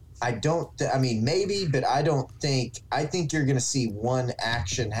 maybe, but I think you're going to see one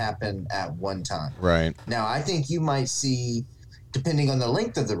action happen at one time. Right. Now, I think you might see, depending on the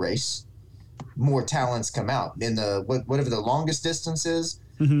length of the race, more talents come out. In whatever the longest distance is,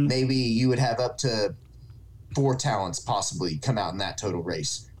 maybe you would have up to 4 talents possibly come out in that total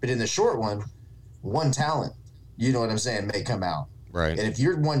race. But in the short one talent, you know what I'm saying, may come out. Right. And if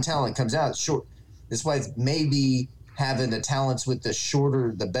your one talent comes out, short. That's why it's maybe having the talents with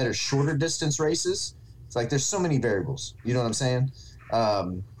the better shorter distance races. It's like there's so many variables. You know what I'm saying?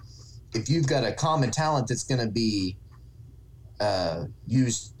 If you've got a common talent that's going to be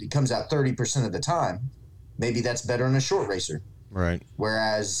used, it comes out 30% of the time, maybe that's better in a short racer. Right.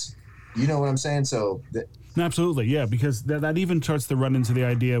 Whereas, you know what I'm saying? So absolutely, yeah, because that even starts to run into the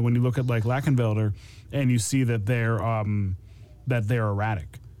idea when you look at like Lackenfelder and you see that they're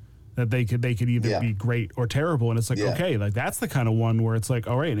erratic. that they could either be great or terrible. And it's like, okay, like that's the kind of one where it's like,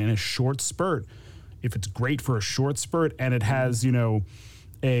 all right, in a short spurt, if it's great for a short spurt and it has, you know,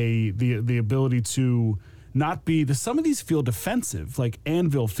 the ability to not be some of these feel defensive. Like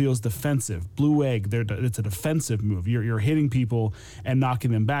Anvil feels defensive. Blue Egg, it's a defensive move. You're hitting people and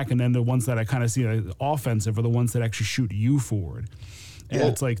knocking them back, and then the ones that I kind of see as offensive are the ones that actually shoot you forward. And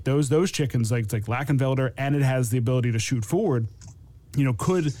it's like those chickens, like it's like Lachenfelder, and it has the ability to shoot forward. You know,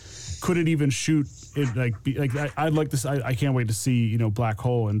 could it even shoot it I'd like this. I can't wait to see, you know, Black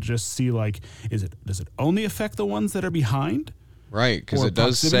Hole and just see like does it only affect the ones that are behind? Right, because it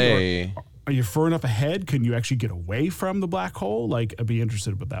does say. Are you far enough ahead? Can you actually get away from the black hole? Like, I'd be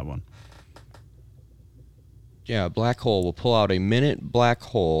interested with that one. Yeah, black hole will pull out a minute black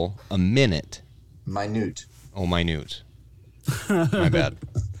hole. A minute. Minute. Oh, minute. My bad.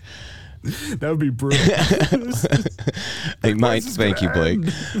 That would be brutal. Thank you, Blake.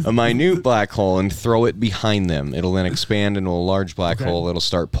 A minute black hole, and throw it behind them. It'll then expand into a large black hole. It'll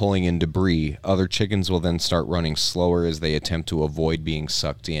start pulling in debris. Other chickens will then start running slower as they attempt to avoid being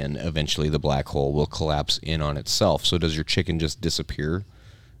sucked in. Eventually, the black hole will collapse in on itself. So does your chicken just disappear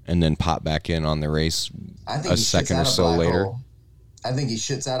and then pop back in on the race a second or so later? I think he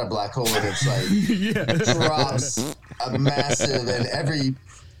shits out a black hole and it's like drops a massive, and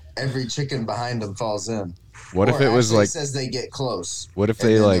every chicken behind him falls in. What if it was like says they get close? What if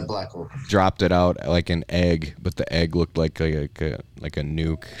they like dropped it out like an egg, but the egg looked like a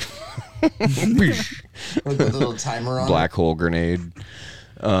nuke? With a little timer on black hole grenade.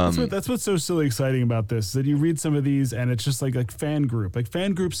 That's what's so silly exciting about this, is that you read some of these and it's just like fan group. Like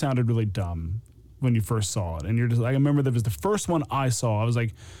fan group sounded really dumb when you first saw it, and you're just like, I remember that was the first one I saw. I was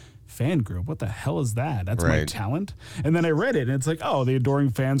like, fan group, what the hell is that? That's my talent. And then I read it and it's like, oh, the adoring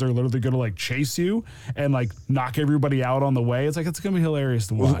fans are literally going to like chase you and like knock everybody out on the way. It's like, it's going to be hilarious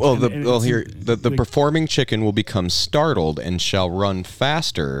to watch. Well, the performing chicken will become startled and shall run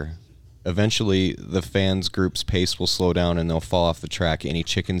faster. Eventually, the fans group's pace will slow down and they'll fall off the track. Any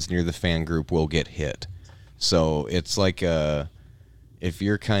chickens near the fan group will get hit. So it's like if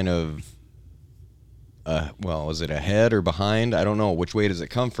you're kind of is it ahead or behind? I don't know. Which way does it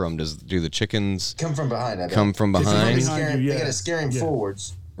come from? Do the chickens come from behind? Come from behind? They got to scare him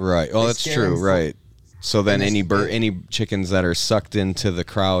forwards. Right. Oh, that's true. Right. So then any chickens that are sucked into the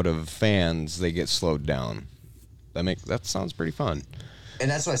crowd of fans, they get slowed down. That sounds pretty fun. And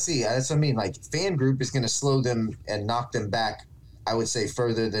that's what I see. That's what I mean. Like, fan group is going to slow them and knock them back, I would say,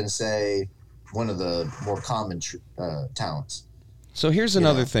 further than, say, one of the more common talents. So here's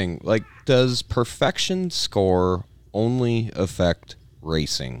another thing. Like, does perfection score only affect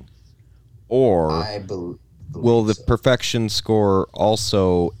racing? Or will the perfection score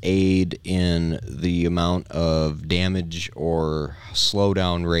also aid in the amount of damage or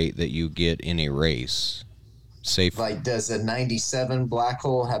slowdown rate that you get in a race? Like, does a 97 black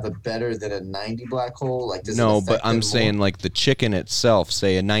hole have a better than a 90 black hole? Like, does no, but I'm saying like the chicken itself.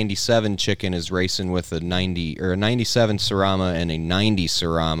 Say a 97 chicken is racing with a 90 or a 97 Sarama and a 90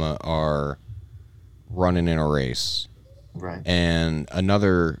 Sarama are running in a race, right? And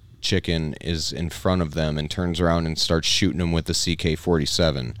another chicken is in front of them and turns around and starts shooting them with the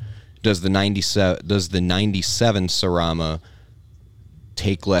CK-47. Does the 97 Sarama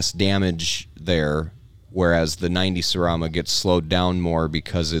take less damage there? Whereas the 90 Sarama gets slowed down more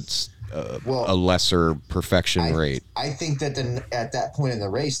because it's a lesser perfection rate. I think that at that point in the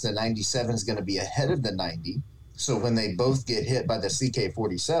race, the 97 is going to be ahead of the 90. So when they both get hit by the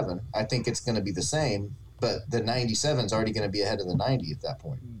CK-47, I think it's going to be the same. But the 97 is already going to be ahead of the 90 at that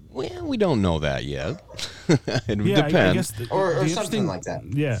point. Well, we don't know that yet. It depends. Or something like that.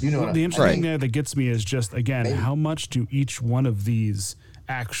 Yeah. You know the interesting thing there that gets me is just, again, how much do each one of these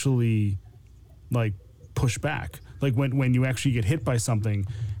actually, like, push back? Like when you actually get hit by something,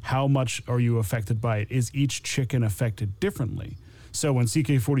 how much are you affected by it? Is each chicken affected differently? So when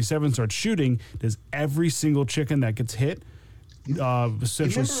CK-47 starts shooting, does every single chicken that gets hit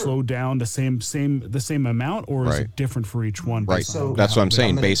essentially slow down the same amount, or is it different for each one? Right. So that's what I'm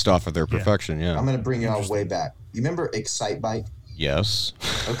saying, based off of their perfection. Yeah. I'm going to bring you all way back. You remember Excitebike? Yes.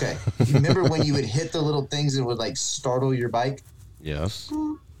 Okay. You remember when you would hit the little things and would like startle your bike? Yes.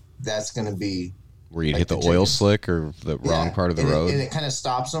 That's going to be where you hit the oil slick or the wrong part of the road. And it kind of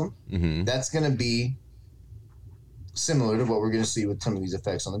stops them. Mm-hmm. That's going to be similar to what we're going to see with some of these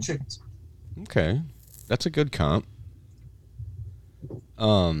effects on the chickens. Okay. That's a good comp.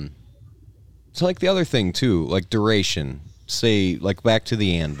 So like the other thing too, like duration. Say like back to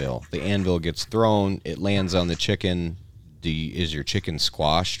the anvil. The anvil gets thrown, it lands on the chicken. Is your chicken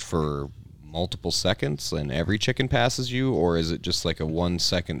squashed for multiple seconds and every chicken passes you, or is it just like a 1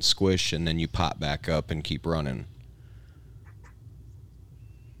 second squish and then you pop back up and keep running?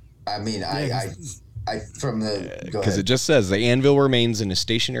 I mean, I from the, because it just says the anvil remains in a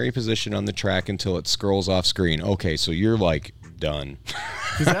stationary position on the track until it scrolls off screen. Okay, so you're like done.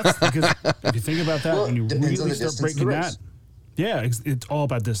 Because if you think about that, when you really start breaking that, yeah, it's all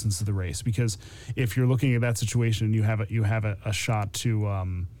about distance of the race. Because if you're looking at that situation and you have a shot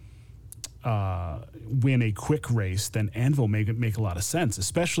to win a quick race, then anvil make a lot of sense,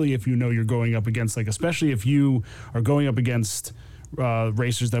 especially if you know you're going up against, like, especially if you are going up against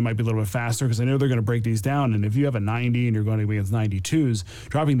racers that might be a little bit faster, because I know they're going to break these down. And if you have a 90 and you're going against 92s,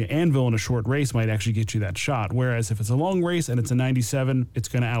 dropping the anvil in a short race might actually get you that shot. Whereas if it's a long race and it's a 97, it's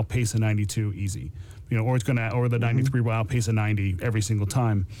going to outpace a 92 easy, or the 93 will outpace a 90 every single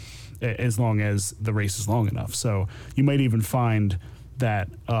time, as long as the race is long enough. So you might even find that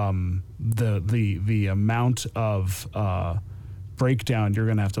the amount of breakdown you're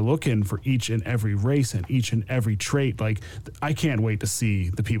going to have to look in for each and every race and each and every trait. Like, I can't wait to see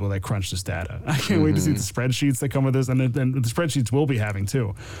the people that crunch this data. I can't wait to see the spreadsheets that come with this, and the spreadsheets we'll be having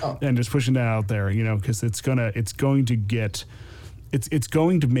too, and just pushing that out there, because it's going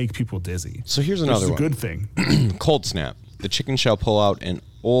to make people dizzy. So here's another one. It's a good thing. Cold snap. The chicken shall pull out an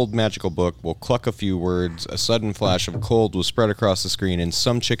old magical book, will cluck a few words, a sudden flash of cold will spread across the screen, and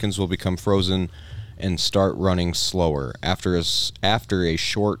some chickens will become frozen and start running slower. After a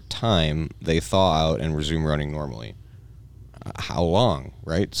short time, they thaw out and resume running normally. How long,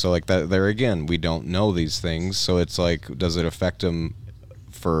 right? So like that, there again, we don't know these things. So it's like, does it affect them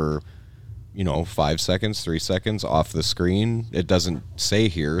for 5 seconds, 3 seconds off the screen? It doesn't say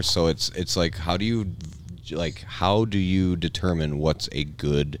here. So it's like, how do you determine what's a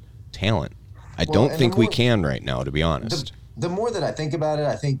good talent? I don't think we can right now, to be honest. The more that I think about it,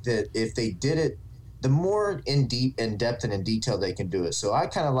 I think that if they did it, the more in depth and in detail they can do it. So I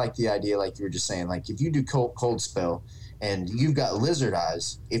kind of like the idea, like you were just saying, like if you do cold spell and you've got lizard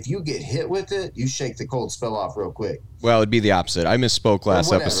eyes, if you get hit with it, you shake the cold spell off real quick. Well, it'd be the opposite. I misspoke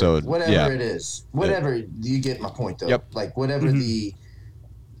last episode. Whatever it is. Whatever, you get my point though. Yep. Like whatever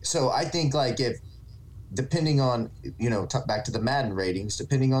so I think like if, depending on, back to the Madden ratings,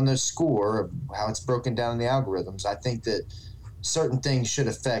 depending on the score of how it's broken down in the algorithms, I think that certain things should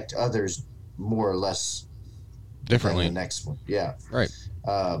affect others more or less differently. The next one, yeah, right.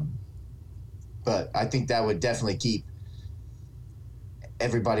 But I think that would definitely keep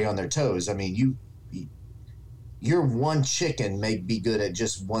everybody on their toes. I mean, your one chicken may be good at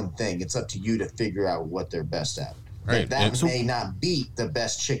just one thing. It's up to you to figure out what they're best at. Right. That may not beat the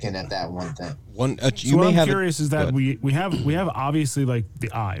best chicken at that one thing. I'm curious is that we have obviously like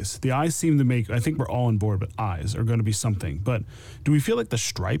the eyes. The eyes seem to make. I think we're all on board, but eyes are going to be something. But do we feel like the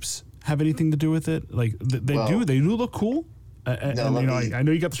stripes have anything to do with it? Like they do look cool. I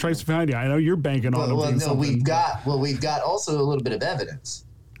know you got the stripes behind you. I know you're banking on them. Well, no, we've got also a little bit of evidence.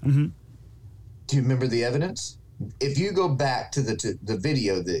 Mm-hmm. Do you remember the evidence? If you go back to the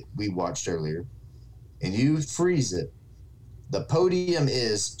video that we watched earlier, and you freeze it, the podium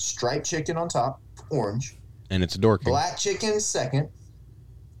is striped chicken on top, orange, and it's Dorking. Black chicken second,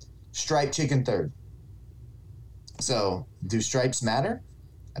 striped chicken third. So, do stripes matter?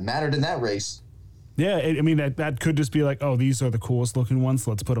 It mattered in that race. Yeah, I mean that could just be like, oh, these are the coolest looking ones,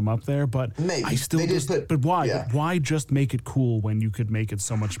 so let's put them up there. But maybe I still but why? Yeah. Why just make it cool when you could make it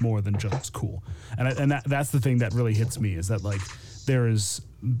so much more than just cool? And that's the thing that really hits me, is that like there is,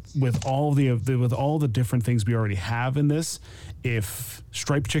 with all the different things we already have in this, if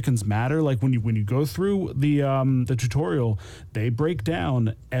striped chickens matter, like when you go through the tutorial, they break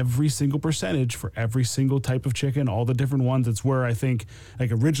down every single percentage for every single type of chicken, all the different ones. It's where I think,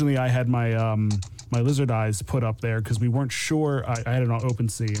 like, originally I had my my lizard eyes put up there because we weren't sure. I had it on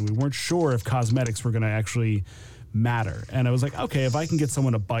OpenSea, and we weren't sure if cosmetics were going to actually matter. And I was like, okay, if I can get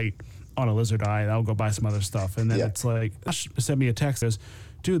someone to bite on a lizard eye, I'll go buy some other stuff. And then it's like, send me a text that says,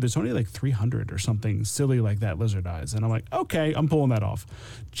 dude, there's only like 300 or something silly like that lizard eyes. And I'm like, okay, I'm pulling that off.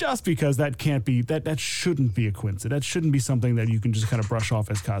 Just because that can't be, that shouldn't be a coincidence. That shouldn't be something that you can just kind of brush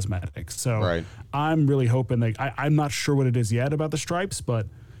off as cosmetics. So I'm really hoping that, I'm not sure what it is yet about the stripes, but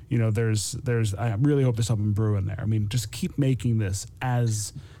I really hope there's something brewing there. I mean, just keep making this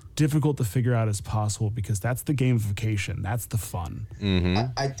as difficult to figure out as possible, because that's the gamification. That's the fun.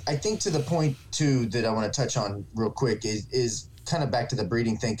 Mm-hmm. I think to the point too that I want to touch on real quick is kind of back to the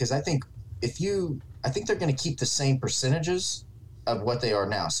breeding thing, because I think they're going to keep the same percentages of what they are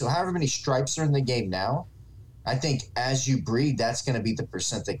now. So however many stripes are in the game now, I think as you breed, that's going to be the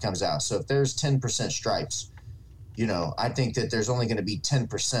percent that comes out. So if there's 10% stripes, I think that there's only going to be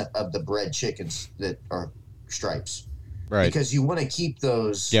 10% of the bred chickens that are stripes. Right. Because you want to keep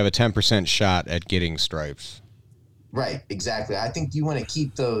those. You have a 10% shot at getting stripes. Right, exactly. I think you want to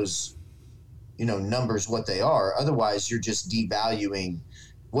keep those, numbers what they are. Otherwise, you're just devaluing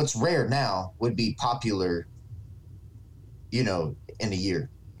what's rare now would be popular, in a year.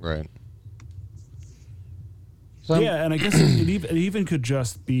 Right. So yeah, and I guess it even could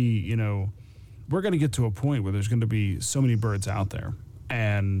just be, we're going to get to a point where there's going to be so many birds out there.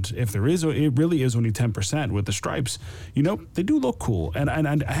 And if there is, it really is only 10% with the stripes, they do look cool. And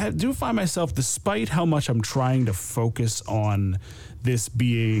I do find myself, despite how much I'm trying to focus on this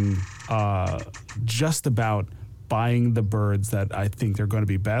being just about buying the birds that I think they're going to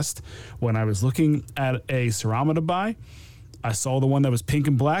be best, when I was looking at a Cerama to buy, I saw the one that was pink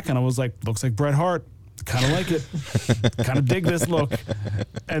and black, and I was like, looks like Bret Hart. Kind of like it, kind of dig this look,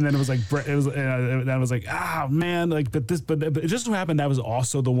 and then it was like, and I was like, man, but it just so happened that was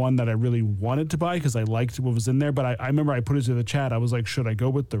also the one that I really wanted to buy because I liked what was in there. But I remember I put it to the chat. I was like, should I go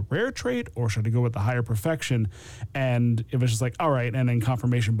with the rare trait or should I go with the higher perfection? And it was just like, all right. And then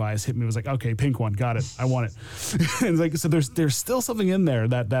confirmation bias hit me. It was like, okay, pink one, got it, I want it. And it's like, so there's still something in there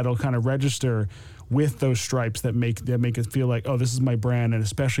that'll kind of register with those stripes that make it feel like, oh, this is my brand. And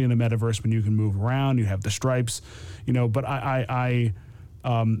especially in the metaverse when you can move around, you have the stripes, but I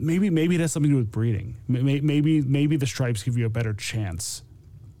maybe it has something to do with breeding. Maybe the stripes give you a better chance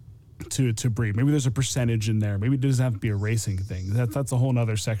to breed. Maybe there's a percentage in there. Maybe it doesn't have to be a racing thing. That's a whole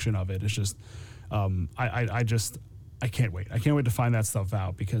nother section of it. It's just, I can't wait. I can't wait to find that stuff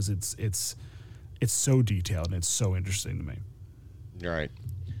out because it's so detailed and it's so interesting to me. All right.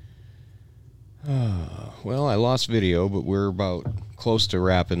 Well, I lost video, but we're about close to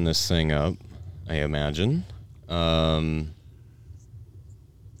wrapping this thing up, I imagine.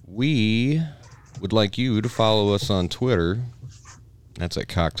 We would like you to follow us on Twitter. That's at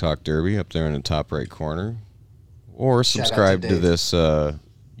Cock Talk Derby up there in the top right corner. Or subscribe to this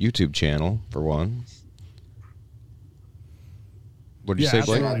YouTube channel, for one. What did you say,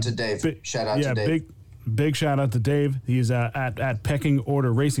 Blake? Shout out to Dave. Shout out to Dave. Big shout out to Dave. He's at Pecking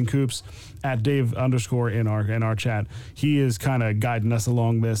Order Racing Coops, at Dave _ in our chat. He is kind of guiding us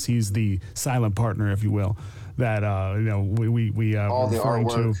along this. He's the silent partner, if you will, that we all the referring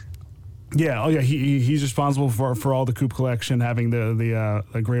artwork. to. Yeah, he's responsible for all the coop collection, having the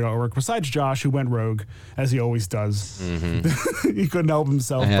great artwork. Besides Josh, who went rogue as he always does. Mm-hmm. He couldn't help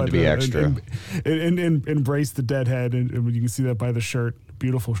himself. I had to be extra. And embrace the deadhead, and you can see that by the shirt.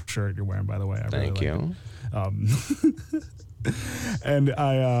 Beautiful shirt you're wearing, by the way. Thank you. And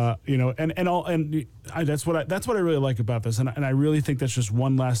that's what I really like about this, and I really think that's just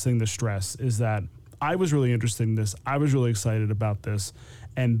one last thing to stress is that I was really interested in this. I was really excited about this,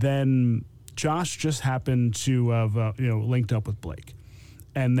 and then Josh just happened to have linked up with Blake,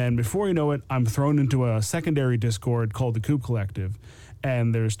 and then before you know it, I'm thrown into a secondary Discord called the Coop Collective,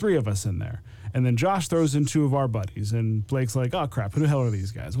 and there's 3 of us in there. And then Josh throws in 2 of our buddies, and Blake's like, "Oh crap, who the hell are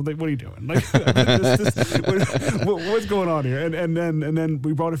these guys? What are you doing? Like, what's going on here?" And then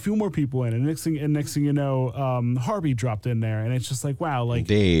we brought a few more people in, and next thing you know, Harvey dropped in there, and it's just like, wow, like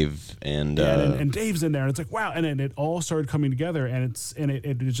Dave and Dave's in there, and it's like, wow, and then it all started coming together, and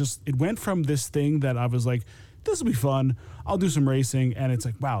it went from this thing that I was like, this will be fun, I'll do some racing, and it's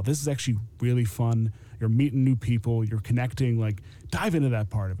like, wow, this is actually really fun. You're meeting new people, you're connecting, like dive into that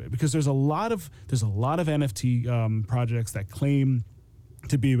part of it, because there's a lot of NFT projects that claim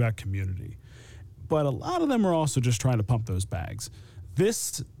to be about community, but a lot of them are also just trying to pump those bags.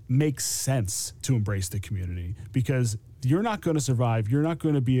 This makes sense to embrace the community because you're not going to survive. You're not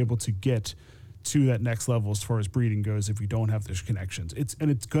going to be able to get to that next level as far as breeding goes if you don't have those connections. It's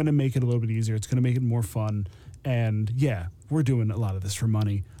going to make it a little bit easier. It's going to make it more fun. And yeah, we're doing a lot of this for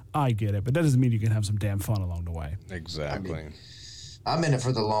money. I get it, but that doesn't mean you can have some damn fun along the way. Exactly. I'm in it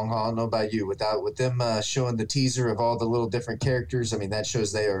for the long haul. I don't know about you. With them showing the teaser of all the little different characters, I mean, that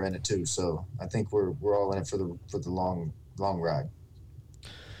shows they are in it too. So I think we're all in it for the long ride.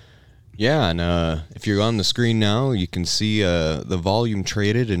 Yeah, and if you're on the screen now, you can see the volume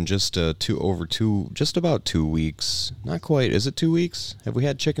traded in just about 2 weeks. Not quite. Is it 2 weeks? Have we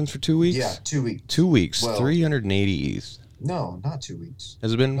had chickens for 2 weeks? Yeah, 2 weeks. 2 weeks. Well, 380 ETH. No, not 2 weeks.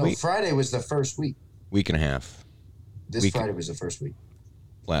 Has it been a week? Friday was the first week. Week and a half. Friday was the first week.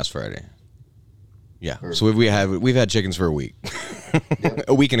 Last Friday. Yeah. So we've had chickens for a week. Yep.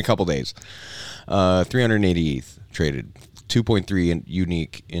 A week and a couple days. 380 ETH traded. 2.3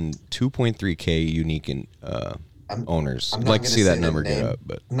 unique in 2.3K unique in owners. I'd like to see that number get up,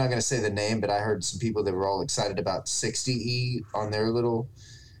 but I'm not going to say the name, but I heard some people that were all excited about 60E on their little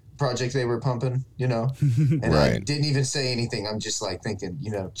project they were pumping, and right. I didn't even say anything. I'm just like thinking,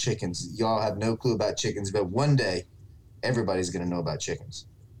 chickens, y'all have no clue about chickens, but one day everybody's going to know about chickens.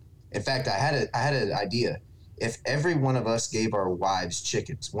 In fact, I had an idea. If every one of us gave our wives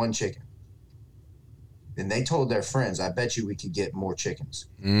chickens, one chicken, then they told their friends, I bet you we could get more chickens.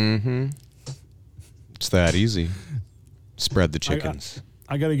 Mm-hmm. It's that easy. Spread the chickens.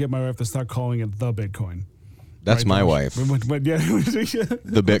 I got to get my wife to start calling it the Bitcoin. That's right, my wife. But yeah,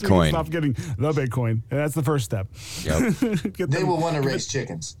 the Bitcoin. Stop getting the Bitcoin. That's the first step. Yep. They will want to raise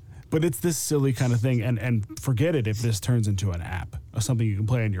chickens. But it's this silly kind of thing, and forget it if this turns into an app or something you can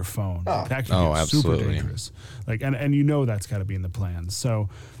play on your phone. Oh, that can be absolutely. Super dangerous. And that's got to be in the plans. So,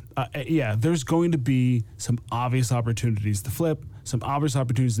 there's going to be some obvious opportunities to flip, some obvious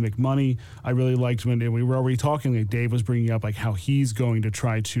opportunities to make money. I really liked when we were already talking, like Dave was bringing up, like how he's going to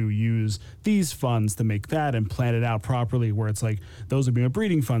try to use these funds to make that and plan it out properly, where it's like, those will be my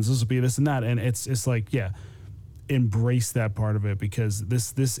breeding funds, this will be this and that. And it's like, embrace that part of it, because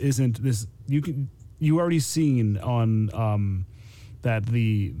this isn't this, you already seen on that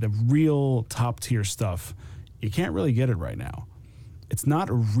the real top tier stuff, you can't really get it right now. It's not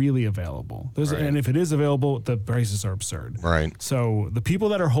really available. Right. And if it is available, the prices are absurd. Right. So the people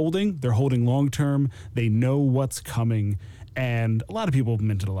that are holding, they're holding long term. They know what's coming, and a lot of people have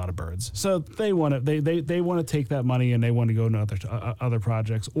minted a lot of birds. So they want to they want to take that money and they want to go to other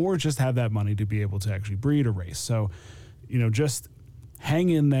projects, or just have that money to be able to actually breed or race. So, just hang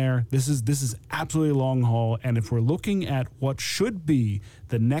in there. This is absolutely long haul. And if we're looking at what should be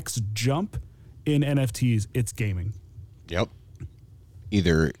the next jump in NFTs, it's gaming. Yep.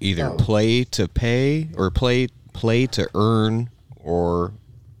 Either play to pay, or play to earn, or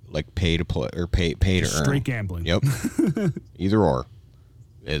like pay to play, or pay to earn. Straight gambling. Yep. Either or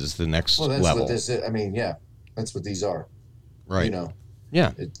is the next level. Well, that's what this is. I mean, that's what these are. Right.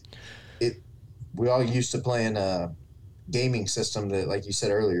 Yeah. We all used to playing a gaming system that, like you said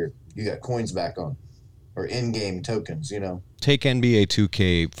earlier, you got coins back on, or in-game tokens, Take NBA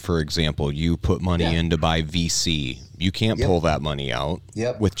 2K, for example. You put money in to buy VC. You can't pull that money out.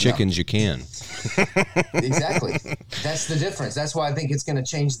 Yep. With chickens, you can. Exactly. That's the difference. That's why I think it's going to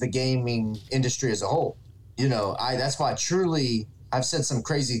change the gaming industry as a whole. That's why I've said some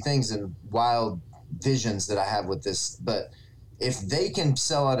crazy things and wild visions that I have with this. But if they can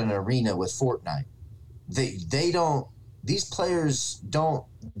sell out an arena with Fortnite, these players don't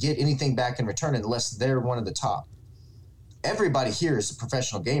get anything back in return unless they're one of the top. Everybody here is a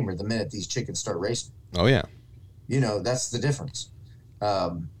professional gamer the minute these chickens start racing. Oh, yeah. That's the difference.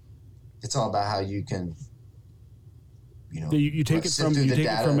 It's all about how you can, you take it from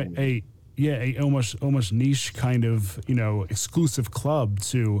a almost niche kind of, exclusive club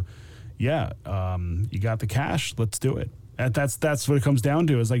to, you got the cash, let's do it. That's what it comes down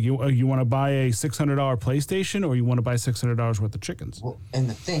to. Is like you want to buy a $600 PlayStation, or you want to buy $600 worth of chickens. Well, and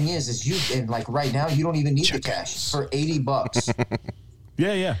the thing is like right now you don't even need chickens. The cash for $80.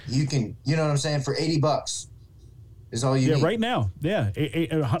 Yeah. You can, you know what I'm saying? For $80 is all you need. Yeah, right now. Yeah,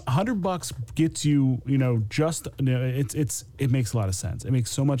 $100 gets you. It makes a lot of sense. It makes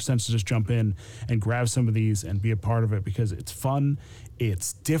so much sense to just jump in and grab some of these and be a part of it, because it's fun,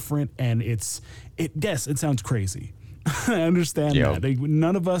 it's different, and it sounds crazy. I understand that.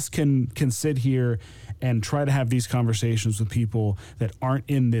 None of us can sit here and try to have these conversations with people that aren't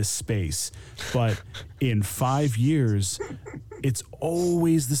in this space. But in 5 years, it's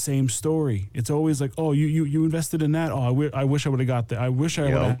always the same story. It's always like, oh, you invested in that. Oh, I wish I would have got that. I wish I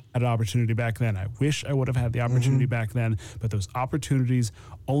would have had an opportunity back then. I wish I would have had the opportunity back then. But those opportunities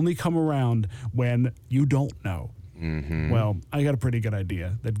only come around when you don't know. Mm-hmm. Well, I got a pretty good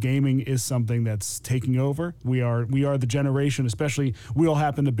idea that gaming is something that's taking over. We are the generation, especially we all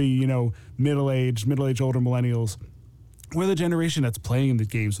happen to be, middle-aged, older millennials. We're the generation that's playing the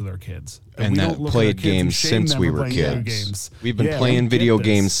games with our kids. And that played games since we were kids. We've been playing video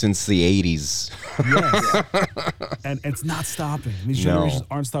games since the 80s. Yes. And it's not stopping. These generations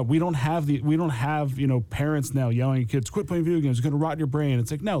aren't stopping. We don't have parents now yelling at kids, quit playing video games, it's going to rot your brain.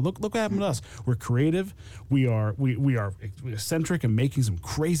 It's like, no, look what happened to us. We're creative. We are eccentric and making some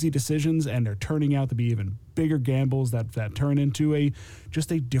crazy decisions, and they're turning out to be even bigger gambles that turn into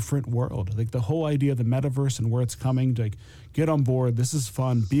just a different world. Like the whole idea of the metaverse and where it's coming, like, get on board. This is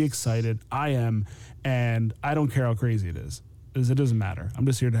fun. Be excited. I am, and I don't care how crazy it is. It doesn't matter. I'm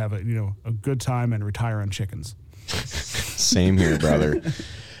just here to have a good time and retire on chickens. Same here, brother.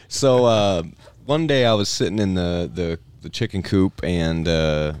 So one day I was sitting in the chicken coop, and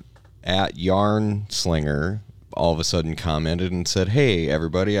at Yarn Slinger all of a sudden commented and said, "Hey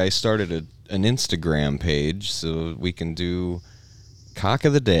everybody, I started an Instagram page so we can do Cock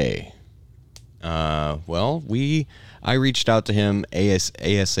of the day. Well, I reached out to him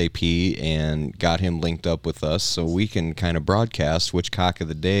ASAP and got him linked up with us so we can kind of broadcast which cock of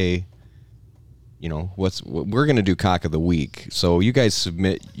the day, we're going to do cock of the week. So you guys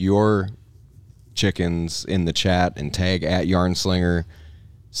submit your chickens in the chat and tag at Yarnslinger,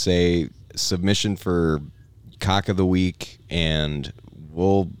 say submission for cock of the week, and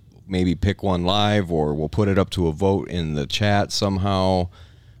we'll maybe pick one live or we'll put it up to a vote in the chat somehow.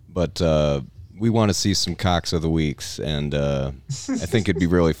 But we want to see some cocks of the weeks, and I think it'd be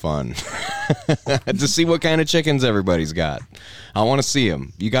really fun to see what kind of chickens everybody's got. I want to see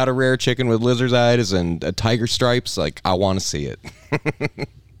them. You got a rare chicken with lizard's eyes and tiger stripes? Like, I want to see it.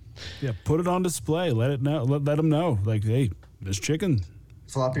 Yeah, put it on display. Let it know. Let them know. Like, hey, this chicken.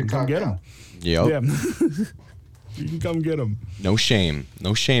 Flop your come cock get them. Yep. Yeah. You can come get them. No shame.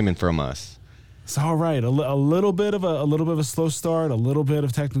 No shaming from us. It's all right. A little bit of a slow start. A little bit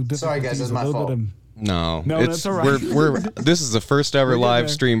of technical difficulties. Sorry, guys. That's my fault. No, that's all right. This is the first ever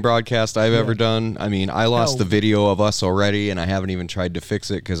live stream broadcast I've ever done. I mean, I lost the video of us already, and I haven't even tried to fix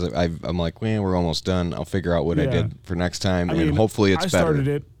it because I'm like, man, we're almost done. I'll figure out what I did for next time, and hopefully it's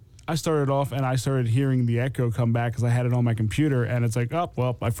better. I started off, and I started hearing the echo come back because I had it on my computer, and it's like, oh,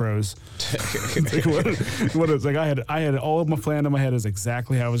 well, I froze. What it's like, I had all of my plan in my head is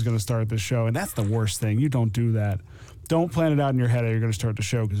exactly how I was going to start this show, and that's the worst thing. You don't do that. Don't plan it out in your head how you're going to start the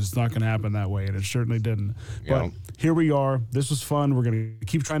show, because it's not going to happen that way, and it certainly didn't. Yeah. But here we are. This was fun. We're going to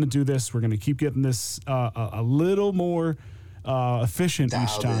keep trying to do this. We're going to keep getting this a little more efficient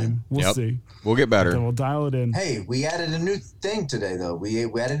each time. We'll see. We'll get better. Then we'll dial it in. Hey, we added a new thing today, though. We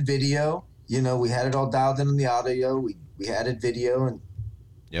added video. We had it all dialed in on the audio. We added video and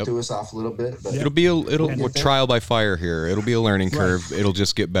threw us off a little bit. But it'll be a trial by fire here. It'll be a learning curve. It'll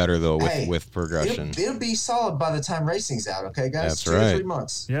just get better though with progression. It'll be solid by the time racing's out. Okay, guys. That's right. 2 or 3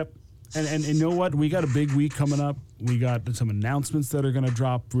 months. Yep. And you know what? We got a big week coming up. We got some announcements that are going to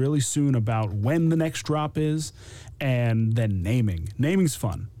drop really soon about when the next drop is, and then naming. Naming's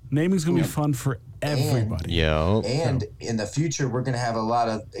fun. Naming's going to be fun for everybody. And in the future, we're going to have a lot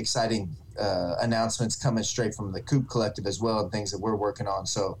of exciting announcements coming straight from the Coop Collective as well, and things that we're working on.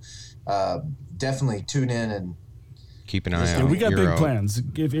 So definitely tune in and keep an eye out. We got big plans.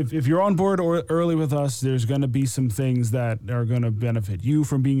 If you're on board early with us, there's going to be some things that are going to benefit you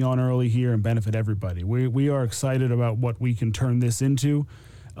from being on early here and benefit everybody. We are excited about what we can turn this into,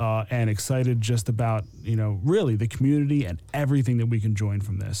 and excited just about, really the community and everything that we can join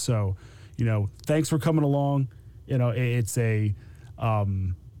from this. So, thanks for coming along. It's a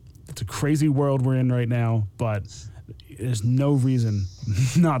crazy world we're in right now, but there's no reason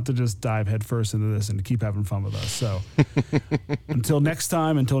not to just dive headfirst into this and to keep having fun with us. So until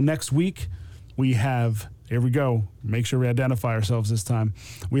next week, we have, here we go. Make sure we identify ourselves this time.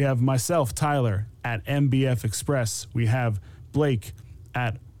 We have myself, Tyler, at MBF Express. We have Blake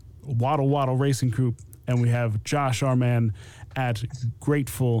at Waddle Waddle Racing Coop. And we have Josh, our man, at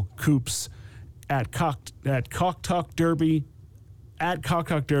Grateful Coops, at Cock Talk Derby, at Cock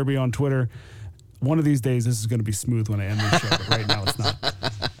Talk Derby on Twitter. One of these days, this is going to be smooth when I end this show, but right now it's not.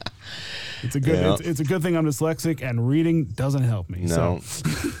 It's a good thing I'm dyslexic, and reading doesn't help me. No.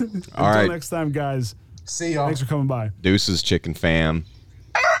 So, until next time, guys. See y'all. Thanks for coming by. Deuces, chicken fam.